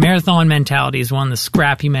marathon mentality is one. The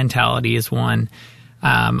scrappy mentality is one.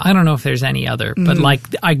 I don't know if there's any other, but like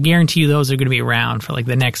I guarantee you those are going to be around for like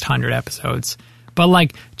the next 100 episodes. But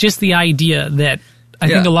like just the idea that I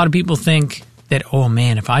think a lot of people think that, oh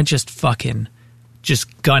man, if I just fucking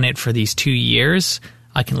just gun it for these 2 years,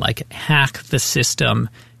 I can like hack the system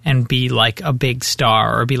and be like a big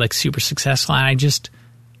star or be like super successful. And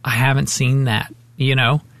I haven't seen that,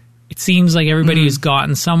 It seems like everybody who's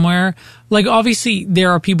gotten somewhere, like obviously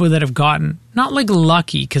there are people that have gotten, not like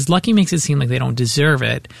lucky, because lucky makes it seem like they don't deserve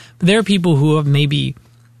it, but there are people who have maybe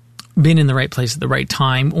been in the right place at the right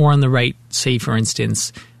time or on the right, say for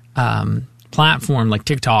instance, platform like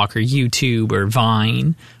TikTok or YouTube or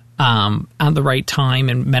Vine at the right time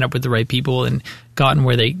and met up with the right people and gotten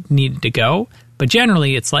where they needed to go. But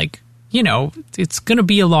generally it's like, it's going to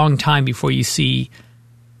be a long time before you see,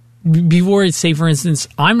 before it's, say for instance,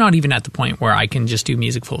 I'm not even at the point where I can just do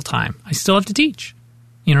music full time. I still have to teach.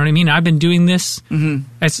 You know what I mean? I've been doing this.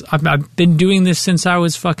 I've been doing this since I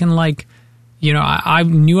was fucking like, I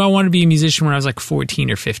knew I wanted to be a musician when I was like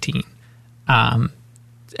 14 or 15.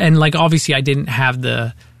 And like obviously I didn't have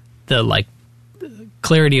the like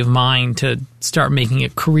clarity of mind to start making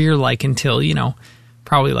it career like until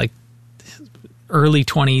probably like early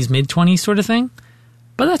 20s, mid 20s sort of thing.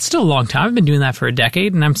 But that's still a long time. I've been doing that for a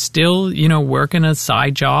decade, and I'm still working a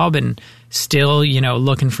side job and still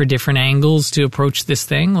looking for different angles to approach this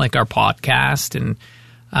thing, like our podcast and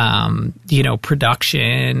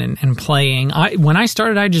production and playing. When I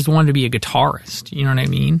started, I just wanted to be a guitarist. You know what I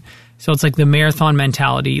mean? So it's like the marathon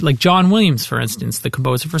mentality. Like John Williams, for instance, the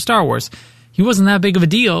composer for Star Wars, he wasn't that big of a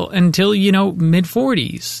deal until, mid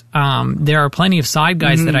 40s. There are plenty of side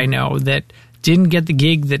guys that I know that didn't get the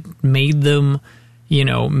gig that made them,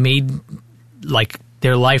 made like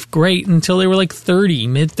their life great until they were like 30,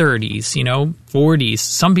 mid 30s, 40s,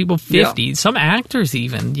 some people 50s, some actors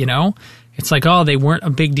even, It's like, oh, they weren't a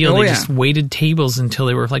big deal. They just waited tables until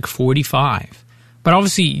they were like 45. But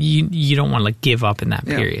obviously you don't want to like give up in that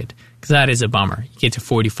period. Because that is a bummer. You get to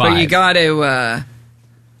 45. But you got to,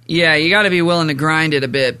 you got to be willing to grind it a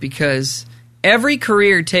bit because every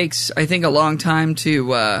career takes, I think, a long time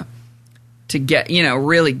to get,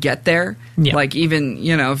 really get there. Yeah. Like even,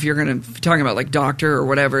 if you're talking about like doctor or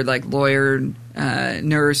whatever, like lawyer,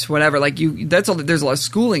 nurse, whatever, like there's a lot of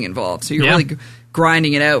schooling involved. So you're really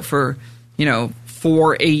grinding it out for,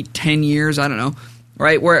 4, 8, 10 years. I don't know.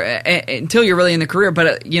 Right. Where until you're really in the career,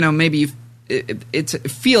 but maybe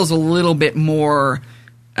it feels a little bit more,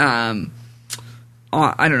 I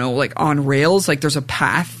don't know, like on rails, like there's a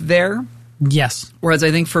path there. Yes. Whereas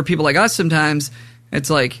I think for people like us, sometimes it's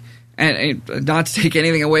like, and not to take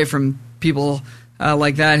anything away from people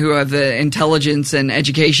like that who have the intelligence and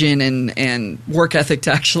education and work ethic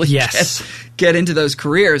to actually get into those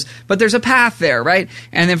careers, but there's a path there, right?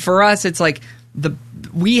 And then for us, it's like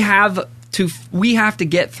we have to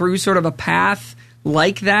get through sort of a path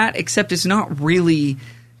like that, except it's not really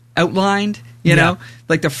outlined, you know,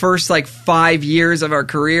 like the first like 5 years of our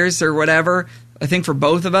careers or whatever. I think for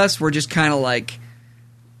both of us, we're just kind of like,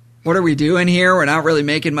 what are we doing here? We're not really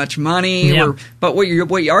making much money. Yeah. But what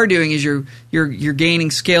you are doing is you're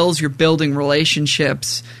gaining skills, you're building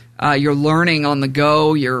relationships, you're learning on the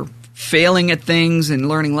go, you're failing at things and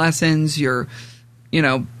learning lessons, you're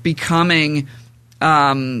becoming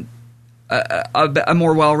a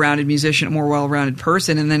more well-rounded musician, a more well-rounded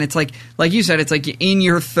person. And then it's like you said, it's like in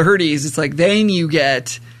your 30s, it's like then you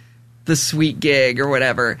get the sweet gig or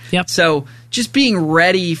whatever. Yep. So just being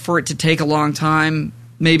ready for it to take a long time.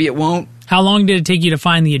 Maybe it won't. How long did it take you to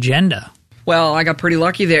find the agenda? Well, I got pretty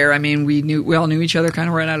lucky there. I mean, we all knew each other kind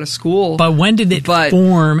of right out of school. But when did it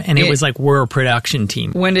form and it was like, we're a production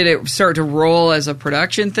team? When did it start to roll as a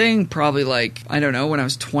production thing? Probably like, I don't know, when I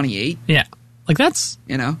was 28. Yeah. Like that's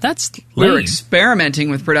we were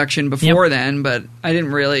experimenting with production before then, but I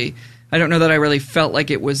don't know that I really felt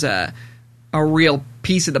like it was a real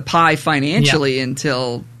piece of the pie financially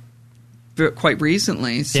until quite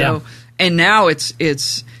recently. So, and now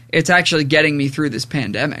it's actually getting me through this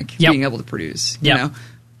pandemic, being able to produce, you know?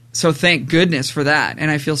 So thank goodness for that. And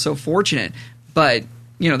I feel so fortunate, but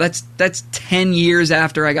you know, that's 10 years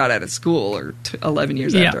after I got out of school, or 11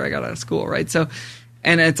 years after I got out of school. Right. So,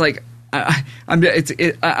 and it's like,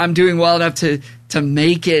 I'm doing well enough to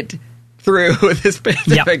make it through this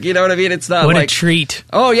pandemic. You know what I mean? It's not what like a treat.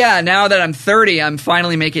 Oh yeah, now that I'm 30, I'm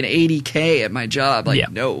finally making $80K at my job.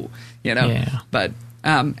 Like no, you know. Yeah. But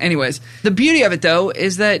anyways, the beauty of it though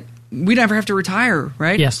is that we never have to retire,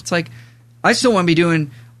 right? Yes. It's like I still want to be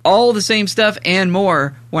doing all the same stuff and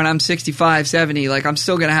more when I'm 65, 70. Like I'm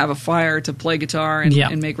still going to have a fire to play guitar and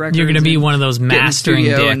make records. You're going to be one of those mastering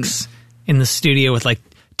dicks in the studio with like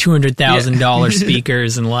 $200,000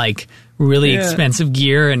 speakers and like really expensive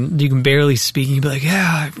gear, and you can barely speak. And you'd be like,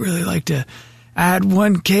 I'd really like to add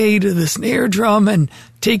 1K to the snare drum and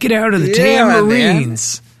take it out of the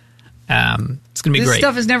tambourines. It's going to be great. This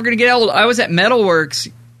stuff is never going to get old. I was at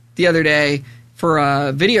Metalworks the other day for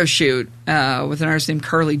a video shoot with an artist named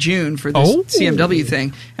Carly June for this CMW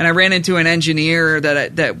thing, and I ran into an engineer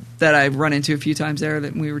that I run into a few times there.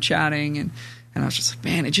 That we were chatting, and I was just like,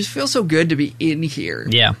 man, it just feels so good to be in here.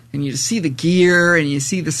 Yeah, and you just see the gear and you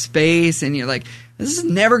see the space, and you're like, this is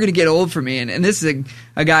never going to get old for me. And this is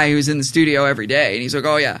a guy who's in the studio every day, and he's like,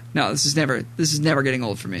 oh yeah, no, this is never getting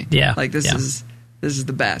old for me. Yeah, like this is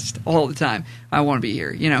the best all the time. I want to be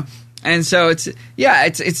here, you know. And so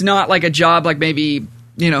it's not like a job like maybe,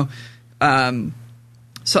 you know,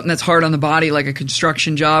 something that's hard on the body like a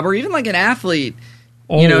construction job, or even like an athlete.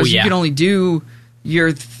 You know, so you can only do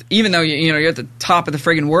even though you're at the top of the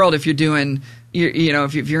friggin' world, if you're doing you know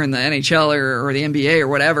if you're in the NHL or the NBA or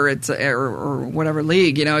whatever, it's or whatever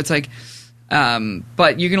league, you know, it's like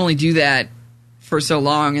but you can only do that for so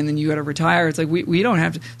long, and then you got to retire. It's like we don't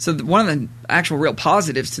have to. So one of the actual real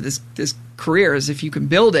positives to this career is if you can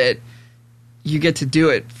build it, you get to do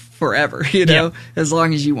it forever, you know, as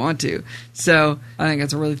long as you want to. So I think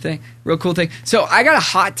that's a real cool thing. So I got a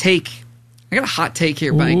hot take.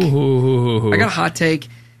 Here, Mike. I got a hot take,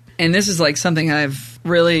 and this is like something I've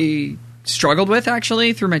really struggled with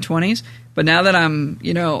actually through my 20s. But now that I'm,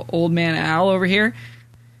 you know, old man Al over here,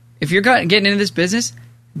 if you're getting into this business,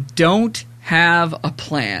 don't have a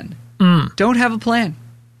plan. Don't have a plan.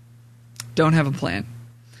 Don't have a plan.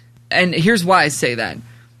 And here's why I say that.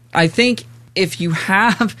 I think if you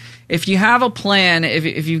have a plan,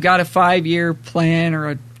 if you've got a 5-year plan or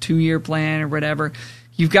a 2-year plan or whatever,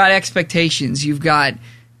 you've got expectations. You've got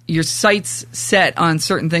your sights set on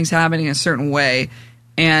certain things happening a certain way.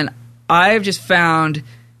 And I've just found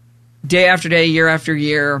day after day, year after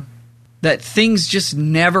year, that things just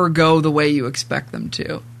never go the way you expect them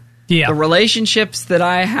to. Yeah. The relationships that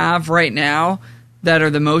I have right now that are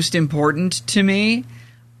the most important to me,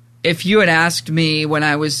 if you had asked me when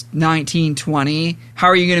I was 19, 20, how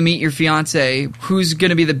are you going to meet your fiance? Who's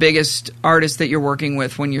going to be the biggest artist that you're working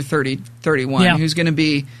with when you're 30, 31? Yeah. Who's going to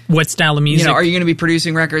be... What style of music? You know, are you going to be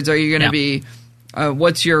producing records? Are you going to be...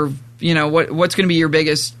 what's your... You know, what's going to be your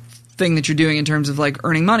biggest thing that you're doing in terms of, like,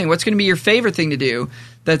 earning money? What's going to be your favorite thing to do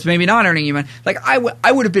that's maybe not earning you money? Like, I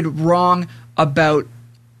would have been wrong about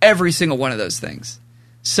every single one of those things.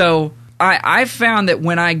 So I found that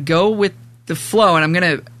when I go with the flow, and I'm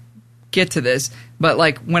going to get to this, but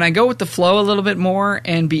like when I go with the flow a little bit more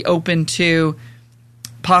and be open to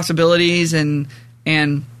possibilities and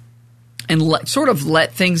sort of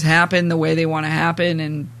let things happen the way they want to happen,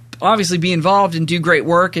 and obviously be involved and do great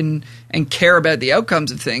work and care about the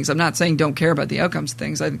outcomes of things. I'm not saying don't care about the outcomes of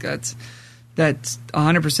things. I think that's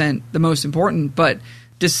 100% the most important, but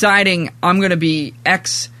deciding I'm going to be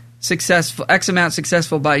X amount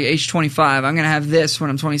successful by age 25. I'm going to have this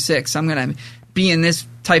when I'm 26. I'm going to be in this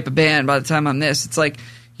type of band by the time I'm this. It's like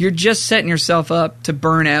you're just setting yourself up to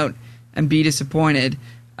burn out and be disappointed.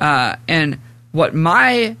 And what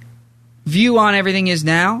my view on everything is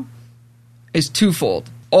now is twofold.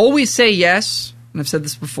 Always say yes, and I've said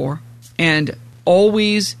this before, and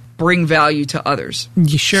always bring value to others.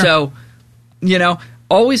 Sure. So, you know,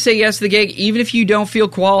 always say yes to the gig, even if you don't feel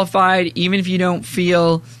qualified, even if you don't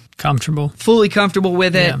feel fully comfortable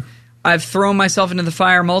with it. Yeah. I've thrown myself into the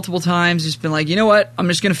fire multiple times, just been like, you know what? I'm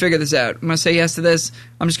just going to figure this out. I'm going to say yes to this.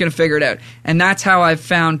 I'm just going to figure it out. And that's how I've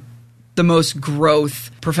found the most growth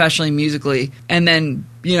professionally, musically. And then,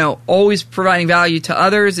 you know, always providing value to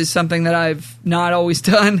others is something that I've not always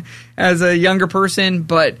done as a younger person.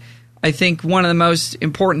 But I think one of the most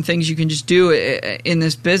important things you can just do in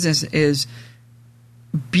this business is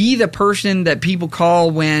be the person that people call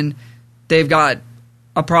when they've got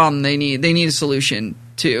a problem they need a solution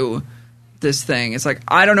to this thing. It's like,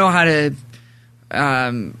 I don't know how to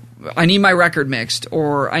I need my record mixed,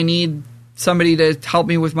 or I need somebody to help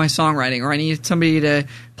me with my songwriting, or I need somebody to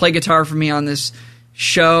play guitar for me on this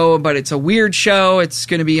show, but it's a weird show. It's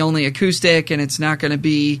going to be only acoustic, and it's not going to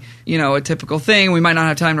be, a typical thing. We might not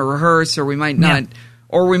have time to rehearse, or we might not,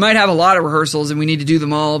 or we might have a lot of rehearsals and we need to do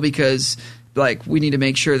them all because we need to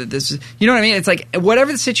make sure that this is, you know what I mean? It's like,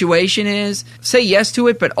 whatever the situation is, say yes to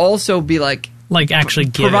it, but also be actually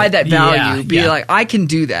provide that value. Yeah, I can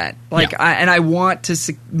do that. I want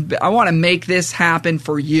to make this happen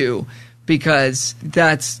for you, because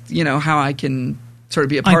that's, how I can sort of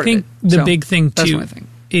be a part of it. I think the big thing too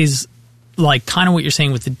is kind of what you're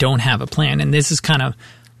saying with the don't have a plan. And this is kind of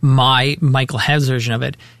my Michael Heves version of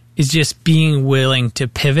it, is just being willing to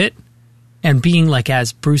pivot and being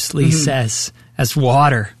as Bruce Lee says, as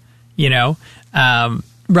water, right?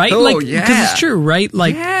 Oh, because it's true, right?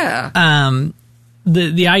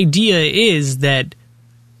 The idea is that,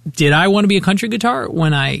 did I want to be a country guitar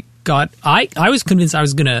when I was convinced I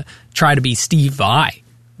was going to try to be Steve Vai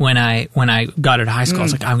when I got out of high school. I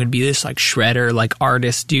was like, I'm going to be this shredder,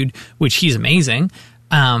 artist dude, which he's amazing.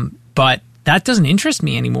 But that doesn't interest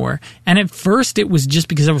me anymore. And at first it was just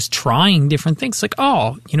because I was trying different things.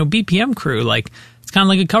 BPM Crew, it's kind of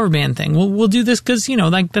like a cover band thing. We'll do this because,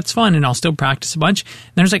 that's fun, and I'll still practice a bunch.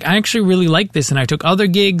 And then I was like, I actually really like this. And I took other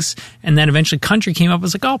gigs, and then eventually country came up. I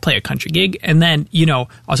was like, I'll play a country gig. And then, I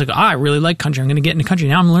was like, I really like country. I'm going to get into country.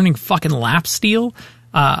 Now I'm learning fucking lap steel.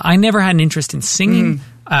 I never had an interest in singing.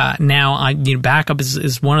 Now, backup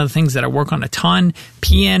is one of the things that I work on a ton.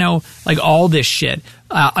 Piano, all this shit.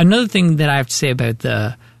 Another thing that I have to say about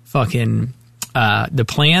the fucking the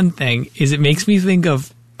plan thing is it makes me think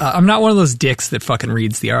of. I'm not one of those dicks that fucking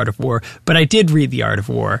reads The Art of War, but I did read The Art of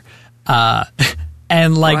War. And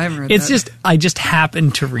it's just, I just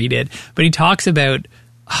happened to read it. But he talks about,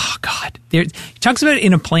 he talks about it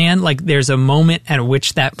in a plan, there's a moment at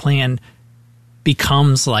which that plan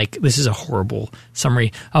becomes this is a horrible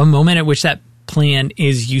summary, a moment at which that plan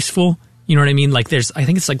is useful. You know what I mean? I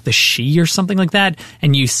think it's the she or something like that,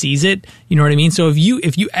 and you seize it. You know what I mean? So if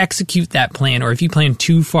you execute that plan, or if you plan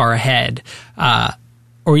too far ahead,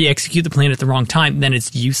 or you execute the plan at the wrong time, then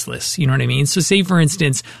it's useless. You know what I mean? So say, for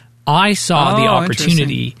instance, I saw the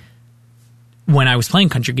opportunity when I was playing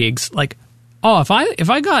country gigs, if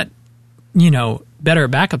I got, better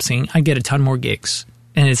at backup singing, I'd get a ton more gigs.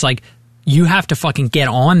 And it's you have to fucking get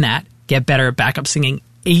on that, get better at backup singing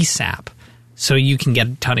ASAP, so you can get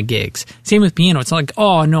a ton of gigs. Same with piano. It's not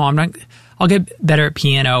oh, no, I'm not, I'll get better at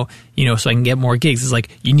piano, so I can get more gigs. It's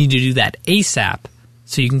you need to do that ASAP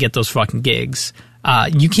so you can get those fucking gigs.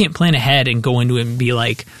 You can't plan ahead and go into it and be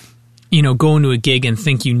go into a gig and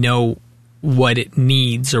think what it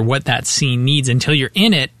needs or what that scene needs until you're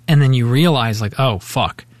in it, and then you realize oh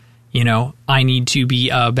fuck, I need to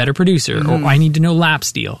be a better producer, or I need to know lap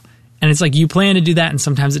steel. And it's you plan to do that, and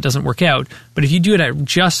sometimes it doesn't work out. But if you do it at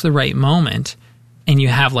just the right moment, and you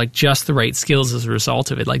have just the right skills as a result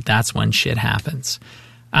of it, that's when shit happens.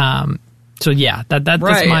 So yeah, that's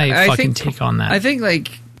my fucking take on that. I think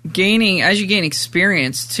as you gain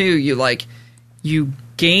experience too, you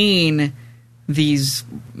gain these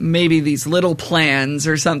little plans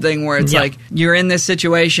or something where it's you're in this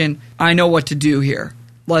situation, I know what to do here.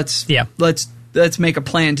 Let's make a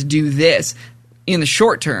plan to do this in the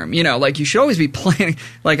short term. You should always be planning.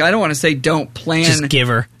 I don't want to say don't plan, just give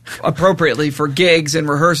her appropriately for gigs and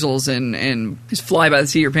rehearsals and just fly by the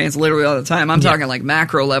seat of your pants literally all the time. I'm talking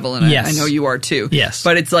macro level, and I know you are too. Yes,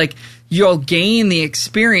 but it's you'll gain the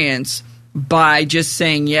experience by just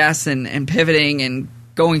saying yes and pivoting and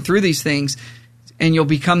going through these things, and you'll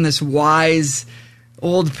become this wise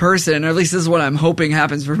old person, or at least this is what I'm hoping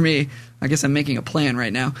happens for me. I guess I'm making a plan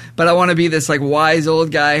right now, but I want to be this wise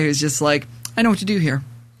old guy who's just I know what to do here.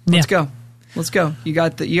 Let's go. You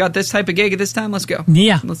got this type of gig at this time. Let's go.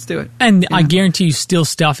 Yeah, let's do it. And I guarantee you, still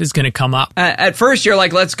stuff is going to come up. At first, you're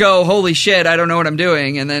let's go. Holy shit, I don't know what I'm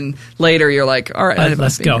doing. And then later, you're all right,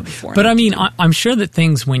 let's go. But I mean, I'm sure that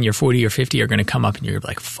things when you're 40 or 50 are going to come up, and you're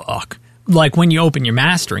fuck. When you open your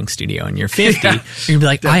mastering studio and you're 50, you're going to be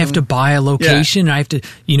definitely. I have to buy a location. And I have to,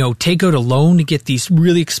 take out a loan to get these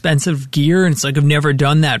really expensive gear. And it's I've never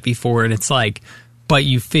done that before. And it's but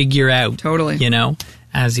you figure out, totally,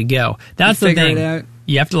 as you go. That's the thing. It out.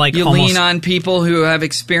 You have to you lean on people who have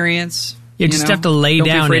experience. You just have to lay down.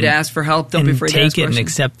 Don't be afraid to ask for help. Don't be afraid to ask take it and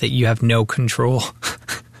accept that you have no control.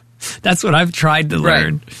 That's what I've tried to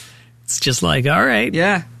learn. It's just all right.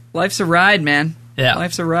 Yeah, life's a ride, man. Yeah,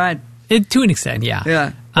 life's a ride. To an extent, yeah.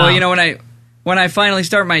 Yeah. Well, when I finally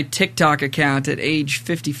start my TikTok account at age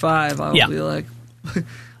 55, I'll be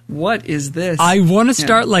what is this? I want to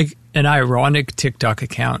start like an ironic TikTok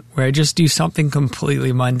account where I just do something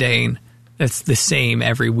completely mundane that's the same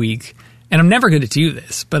every week. And I'm never going to do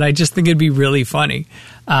this, but I just think it'd be really funny.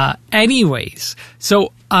 Anyways,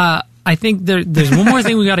 so I think there's one more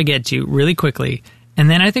thing we got to get to really quickly. And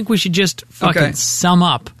then I think we should just fucking sum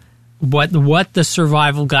up what the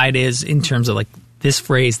survival guide is in terms of like this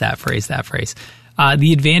phrase, that phrase, that phrase.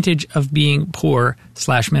 The advantage of being poor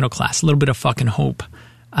 / middle class, a little bit of fucking hope.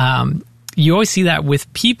 You always see that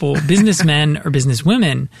with people, businessmen or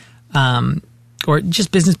businesswomen, or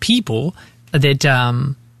just business people that,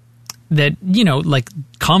 you know, like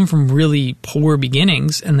come from really poor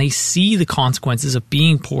beginnings and they see the consequences of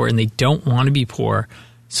being poor and they don't want to be poor.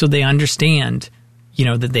 So they understand, you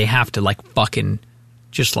know, that they have to like fucking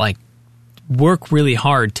just like work really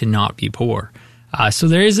hard to not be poor. So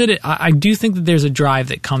there is I do think that there's a drive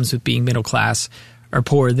that comes with being middle class or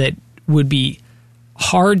poor that would be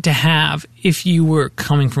hard to have if you were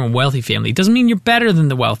coming from a wealthy family. It doesn't mean you're better than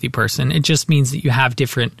the wealthy person. It just means that you have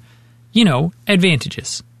different, you know,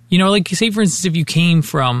 advantages. You know, like say, for instance, if you came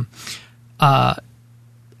from a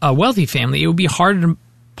wealthy family, it would be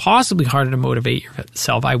possibly harder to motivate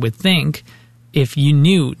yourself, I would think, if you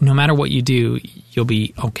knew no matter what you do, you'll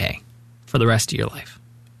be okay for the rest of your life.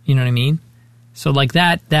 You know what I mean? So like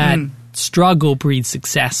that struggle breeds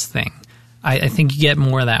success thing. I think you get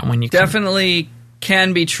more of that when you definitely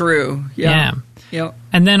can be true. Yeah. Yep.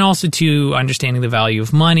 And then also to understanding the value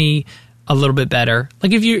of money a little bit better.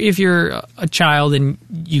 Like if you're a child and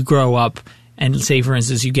you grow up and say, for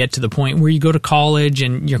instance, you get to the point where you go to college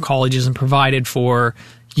and your college isn't provided for,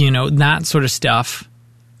 you know, that sort of stuff,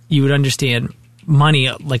 you would understand money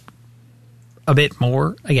like a bit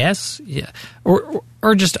more, I guess. Yeah.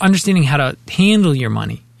 Or just understanding how to handle your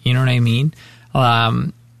money. You know what I mean?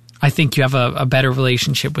 I think you have a better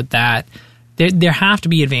relationship with that. There have to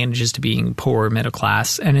be advantages to being poor or middle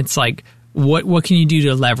class. And it's like, what can you do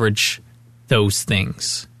to leverage those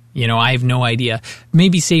things? You know, I have no idea.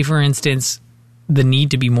 Maybe say, for instance, the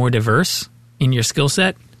need to be more diverse in your skill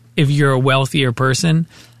set. If you're a wealthier person,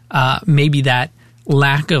 maybe that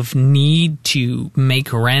lack of need to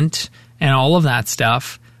make rent and all of that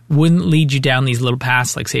stuff wouldn't lead you down these little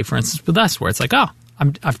paths, like say, for instance, with us, where it's like, oh,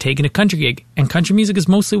 I've taken a country gig, and country music is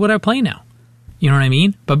mostly what I play now. You know what I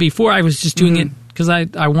mean? But before, I was just doing it because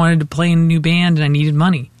I wanted to play in a new band and I needed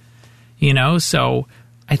money. You know, so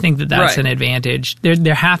I think that's an advantage.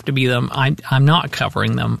 There have to be them. I'm not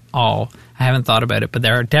covering them all. I haven't thought about it, but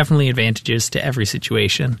there are definitely advantages to every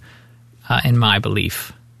situation, in my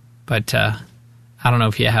belief. But I don't know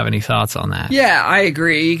if you have any thoughts on that. Yeah, I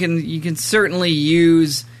agree. You can certainly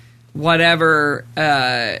use whatever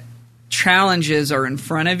challenges are in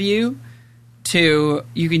front of you. You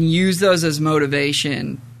can use those as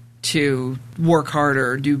motivation to work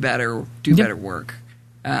harder, do better work.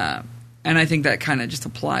 And I think that kind of just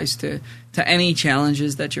applies to any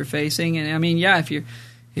challenges that you're facing. And I mean, yeah,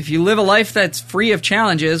 if you live a life that's free of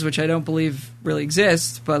challenges, which I don't believe really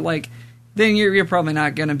exists, but like, then you're probably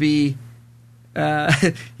not going to be,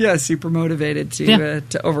 super motivated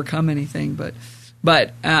to overcome anything.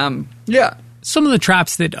 But yeah. Some of the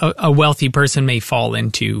traps that a wealthy person may fall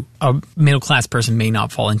into, a middle-class person may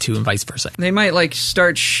not fall into, and vice versa. They might, like,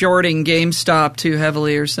 start shorting GameStop too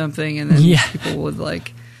heavily or something, and then people would,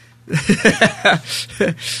 like...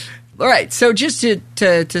 All right, so just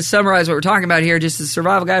to summarize what we're talking about here, just a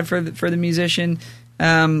survival guide for the musician,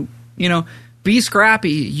 you know, be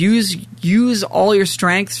scrappy. Use all your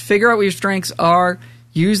strengths. Figure out what your strengths are.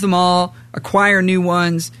 Use them all. Acquire new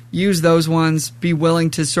ones. Use those ones. Be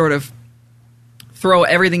willing to sort of throw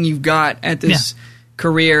everything you've got at this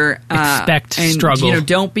career. Expect and, struggle. You know,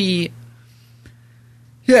 don't be...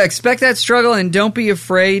 Yeah, expect that struggle and don't be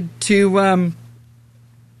afraid to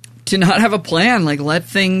not have a plan. Like, let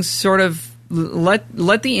things sort of...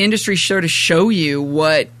 Let the industry sort of show you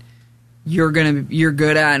what you're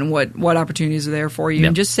good at and what opportunities are there for you.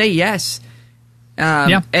 And just say yes.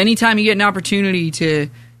 Anytime you get an opportunity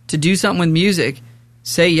to do something with music...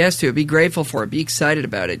 Say yes to it. Be grateful for it. Be excited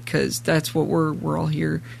about it, because that's what we're all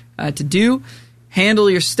here to do. Handle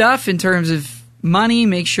your stuff in terms of money.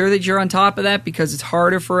 Make sure that you're on top of that, because it's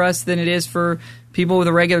harder for us than it is for people with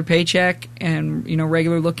a regular paycheck and, you know,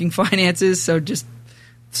 regular looking finances. So just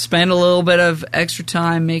spend a little bit of extra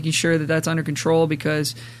time making sure that that's under control,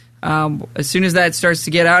 because as soon as that starts to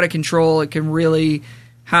get out of control, it can really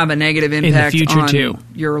have a negative impact in the future on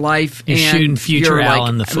your life. You're shooting future your, Al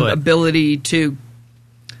in the foot. Ability to...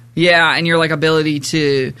 Yeah, and your ability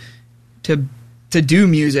to do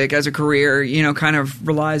music as a career, you know, kind of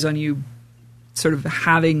relies on you sort of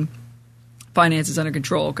having finances under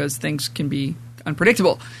control, because things can be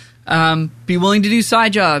unpredictable. Be willing to do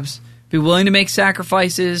side jobs. Be willing to make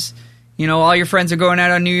sacrifices. You know, all your friends are going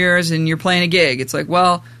out on New Year's and you're playing a gig. It's like,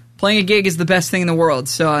 well, playing a gig is the best thing in the world,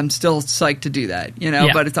 so I'm still psyched to do that, you know?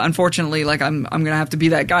 Yeah. But it's unfortunately, like, I'm going to have to be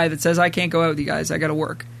that guy that says, I can't go out with you guys. I got to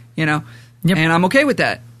work, you know? Yep. And I'm okay with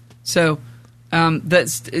that. So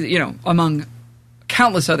that's, you know, among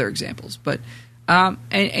countless other examples. But, and,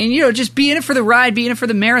 you know, just be in it for the ride, be in it for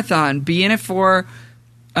the marathon, be in it for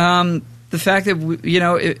the fact that, you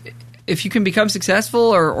know, if you can become successful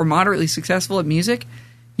or moderately successful at music,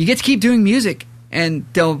 you get to keep doing music. And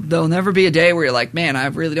there'll never be a day where you're like, man, I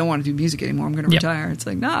really don't want to do music anymore. I'm going to retire. It's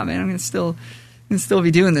like, nah, man, I'm going to still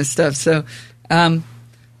be doing this stuff. So,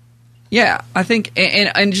 yeah, I think,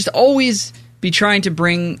 and just always be trying to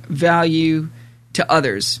bring value to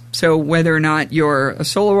others. So whether or not you're a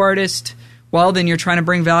solo artist, well, then you're trying to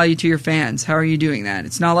bring value to your fans. How are you doing that?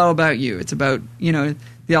 It's not all about you. It's about, you know,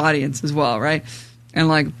 the audience as well, right? And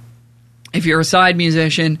like, if you're a side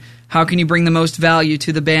musician, how can you bring the most value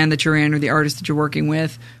to the band that you're in or the artist that you're working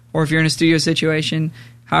with? Or if you're in a studio situation,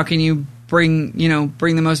 how can you bring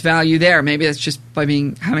the most value there? Maybe that's just by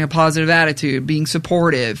having a positive attitude, being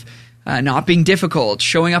supportive, not being difficult,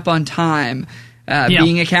 showing up on time,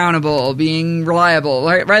 being accountable, being reliable,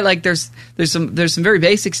 right? Like there's some very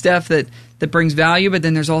basic stuff that brings value, but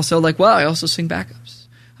then there's also like, well, I also sing backups.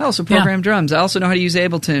 I also program drums. I also know how to use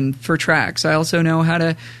Ableton for tracks. I also know how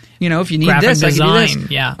to, you know, if you need graphic this, design, I can do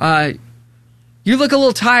this. Yeah. You look a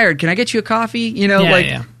little tired. Can I get you a coffee? You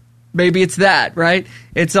know, maybe it's that, right?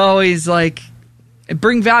 It's always like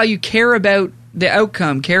bring value, care about the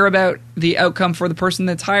outcome for the person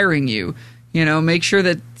that's hiring you. You know, make sure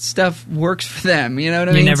that stuff works for them. You know what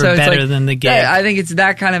I mean? You're never better than the gig. I think it's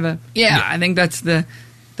that kind of I think that's the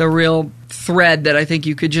real thread that I think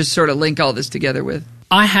you could just sort of link all this together with.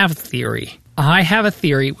 I have a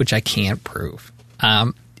theory which I can't prove.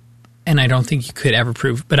 And I don't think you could ever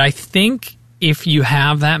prove. But I think if you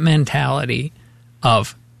have that mentality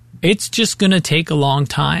of it's just going to take a long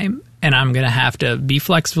time and I'm going to have to be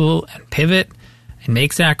flexible and pivot and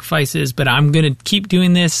make sacrifices, but I'm going to keep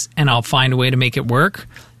doing this and I'll find a way to make it work,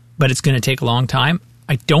 but it's going to take a long time.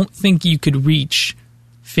 I don't think you could reach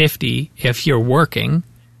 50 if you're working,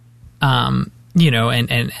 you know,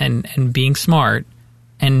 and being smart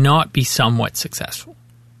and not be somewhat successful.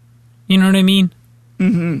 You know what I mean?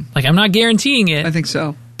 Mm-hmm. Like, I'm not guaranteeing it. I think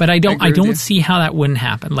so. But I don't see how that wouldn't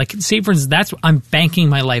happen. Like, say, for instance, I'm banking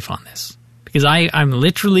my life on this. Because I'm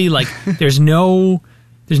literally, like, there's no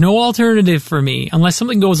alternative for me unless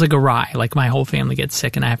something goes, like, awry. Like, my whole family gets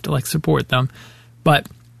sick and I have to, like, support them. But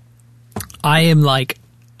I am, like,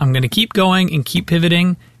 I'm going to keep going and keep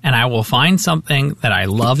pivoting, and I will find something that I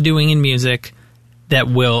love doing in music that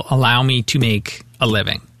will allow me to make a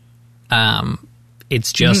living.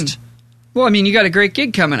 It's just... Well, I mean, you got a great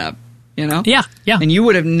gig coming up, you know? Yeah. And you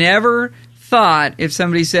would have never thought if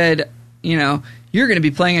somebody said, you know, you're going to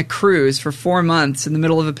be playing a cruise for 4 months in the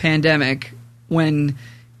middle of a pandemic when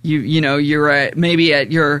you're maybe at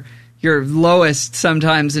your lowest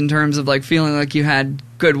sometimes in terms of like feeling like you had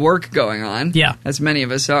good work going on. Yeah. As many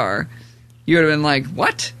of us are. You would have been like,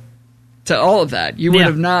 what? To all of that. You would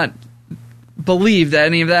have not believe that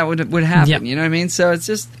any of that would happen. Yep. You know what I mean? So it's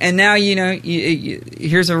just, and now, you know,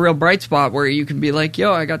 here's a real bright spot where you can be like,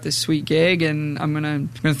 yo, I got this sweet gig and I'm gonna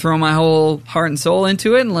throw my whole heart and soul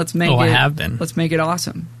into it and let's make it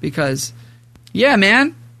awesome. Because yeah,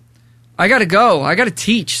 man, I gotta go. I gotta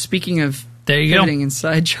teach. Speaking of pivoting and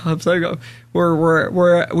side jobs, we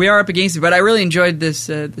are up against it, but I really enjoyed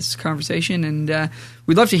this conversation, and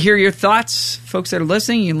we'd love to hear your thoughts, folks that are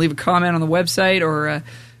listening. You can leave a comment on the website or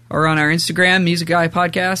on our Instagram, Music Guy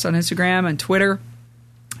Podcast on Instagram and Twitter,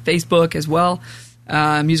 Facebook as well.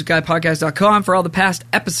 MusicGuyPodcast.com for all the past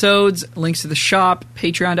episodes. Links to the shop,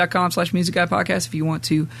 Patreon.com/MusicGuyPodcast if you want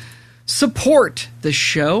to support the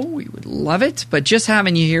show. We would love it. But just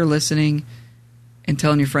having you here listening and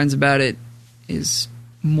telling your friends about it is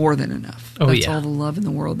more than enough. That's all the love in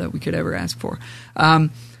the world that we could ever ask for.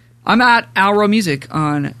 I'm at Alro Music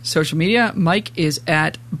on social media. Mike is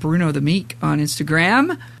at Bruno the Meek on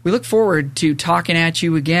Instagram. We look forward to talking at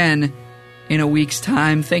you again in a week's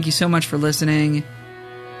time. Thank you so much for listening,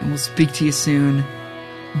 and we'll speak to you soon.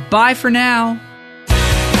 Bye for now.